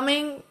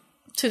coming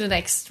to the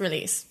next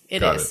release.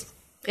 It is.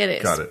 It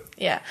is. Got it.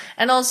 Yeah.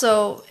 And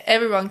also,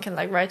 everyone can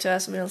write to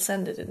us and we'll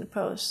send it in the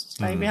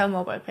post. We have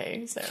mobile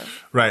pay, so.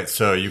 Right,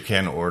 so you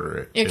can order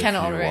it. You can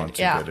order it, want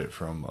to get it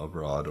from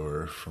abroad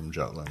or from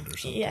Jutland or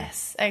something.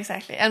 Yes,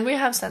 exactly. And we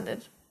have sent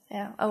it.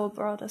 Yeah,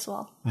 abroad as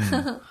well.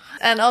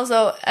 And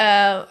also,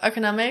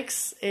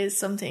 economics is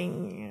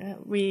something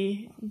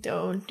we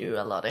don't do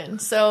a lot in.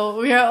 So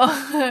we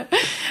are.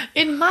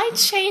 It might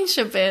change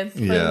a bit for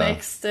the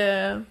next.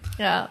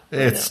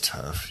 It's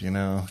tough,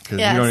 because you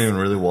don't even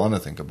really want to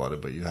think about it,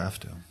 but you have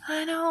to.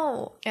 I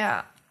know.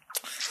 Yeah.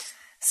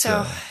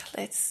 So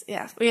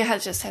we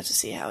just have to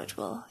see how it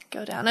will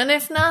go down. And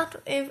if not,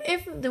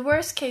 if the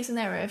worst case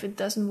scenario, if it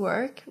doesn't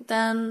work,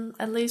 then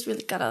at least we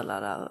got a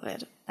lot out of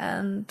it.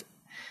 And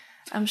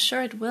I'm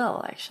sure it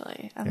will,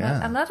 actually.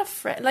 I'm not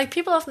afraid.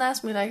 People often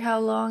ask me, how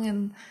long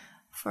and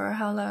for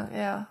how long.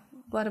 Yeah,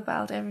 what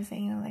about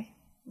everything? And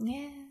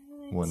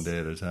I'm one day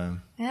at a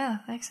time. Yeah,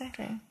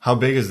 exactly. How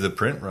big is the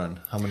print run?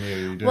 How many are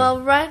you doing?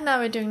 Well, right now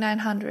we're doing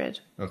 900.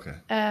 Okay.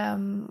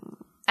 And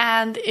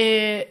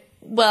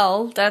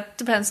that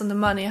depends on the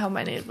money, how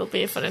many it will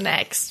be for the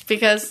next.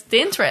 Because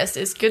the interest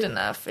is good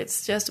enough.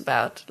 It's just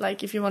about,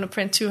 if you want to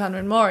print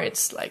 200 more,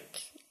 it's,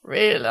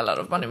 really a lot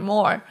of money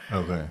more.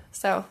 Okay.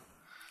 So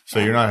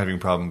you're not having a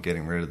problem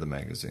getting rid of the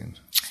magazine?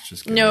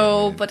 Just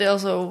no, but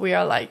also we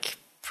are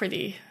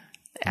pretty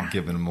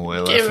giving them away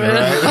left and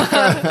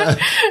right.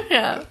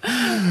 Yeah.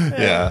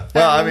 Yeah.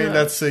 Well, I mean,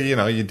 that's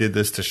you did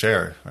this to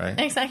share, right?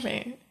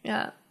 Exactly.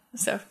 Yeah.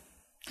 So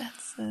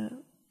that's.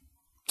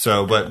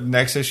 So, but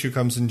next issue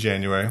comes in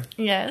January.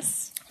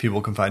 Yes.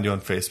 People can find you on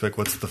Facebook.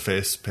 What's the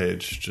face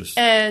page? Just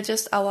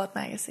Our Art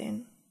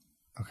Magazine.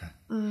 Okay.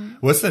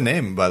 What's the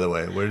name, by the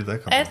way? Where did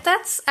that come from?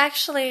 That's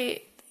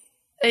actually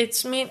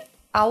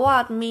Our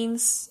Art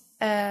means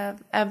a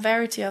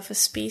variety of a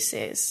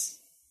species.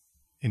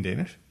 In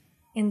Danish?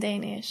 In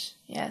Danish,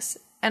 yes.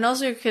 And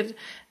also you could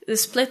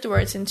split the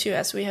words in two,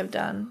 as we have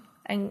done.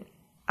 And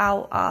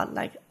Our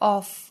Art,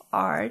 of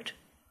art.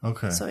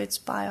 Okay. So it's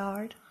by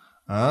art.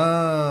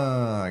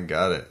 Ah, I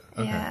got it.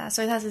 Okay. Yeah,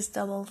 so it has this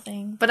double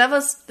thing. But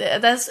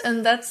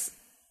that's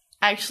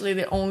actually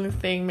the only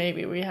thing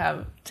maybe we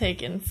have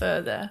taken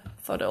further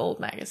for the old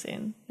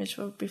magazine, which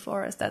was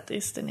before us. That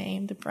is the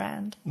name, the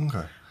brand.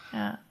 Okay.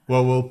 Yeah.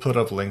 Well, we'll put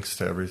up links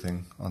to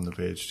everything on the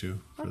page too.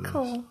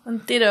 Cool.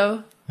 And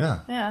ditto.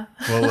 Yeah. Yeah.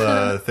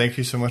 Well, thank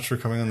you so much for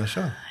coming on the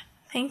show.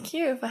 Thank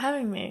you for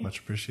having me. Much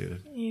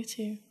appreciated. You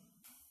too.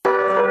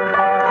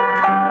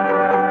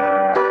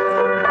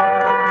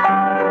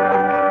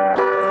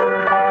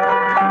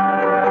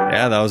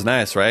 Yeah, that was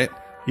nice, right?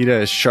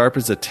 Ida is sharp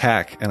as a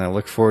tack, and I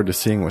look forward to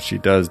seeing what she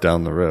does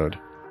down the road.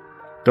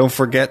 Don't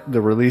forget the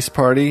release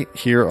party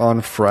here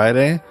on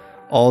Friday.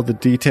 All the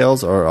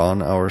details are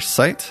on our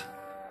site.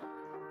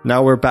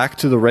 Now we're back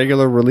to the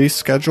regular release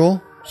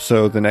schedule,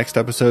 so the next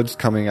episode's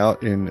coming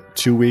out in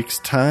 2 weeks'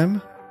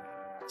 time.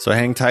 So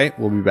hang tight,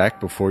 we'll be back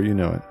before you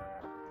know it.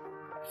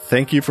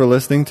 Thank you for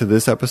listening to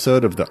this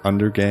episode of the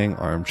Undergang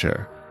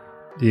Armchair.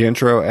 The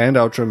intro and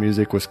outro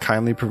music was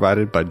kindly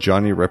provided by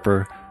Johnny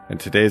Ripper, and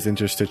today's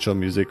interstitial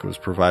music was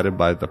provided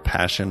by The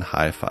Passion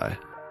Hi-Fi.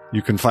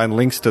 You can find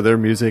links to their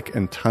music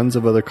and tons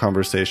of other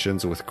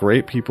conversations with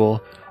great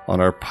people on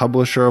our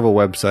publisher of a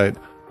website,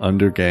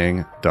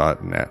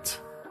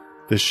 undergang.net.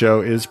 This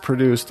show is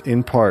produced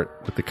in part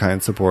with the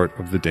kind support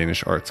of the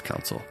Danish Arts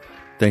Council.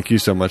 Thank you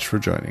so much for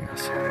joining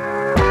us.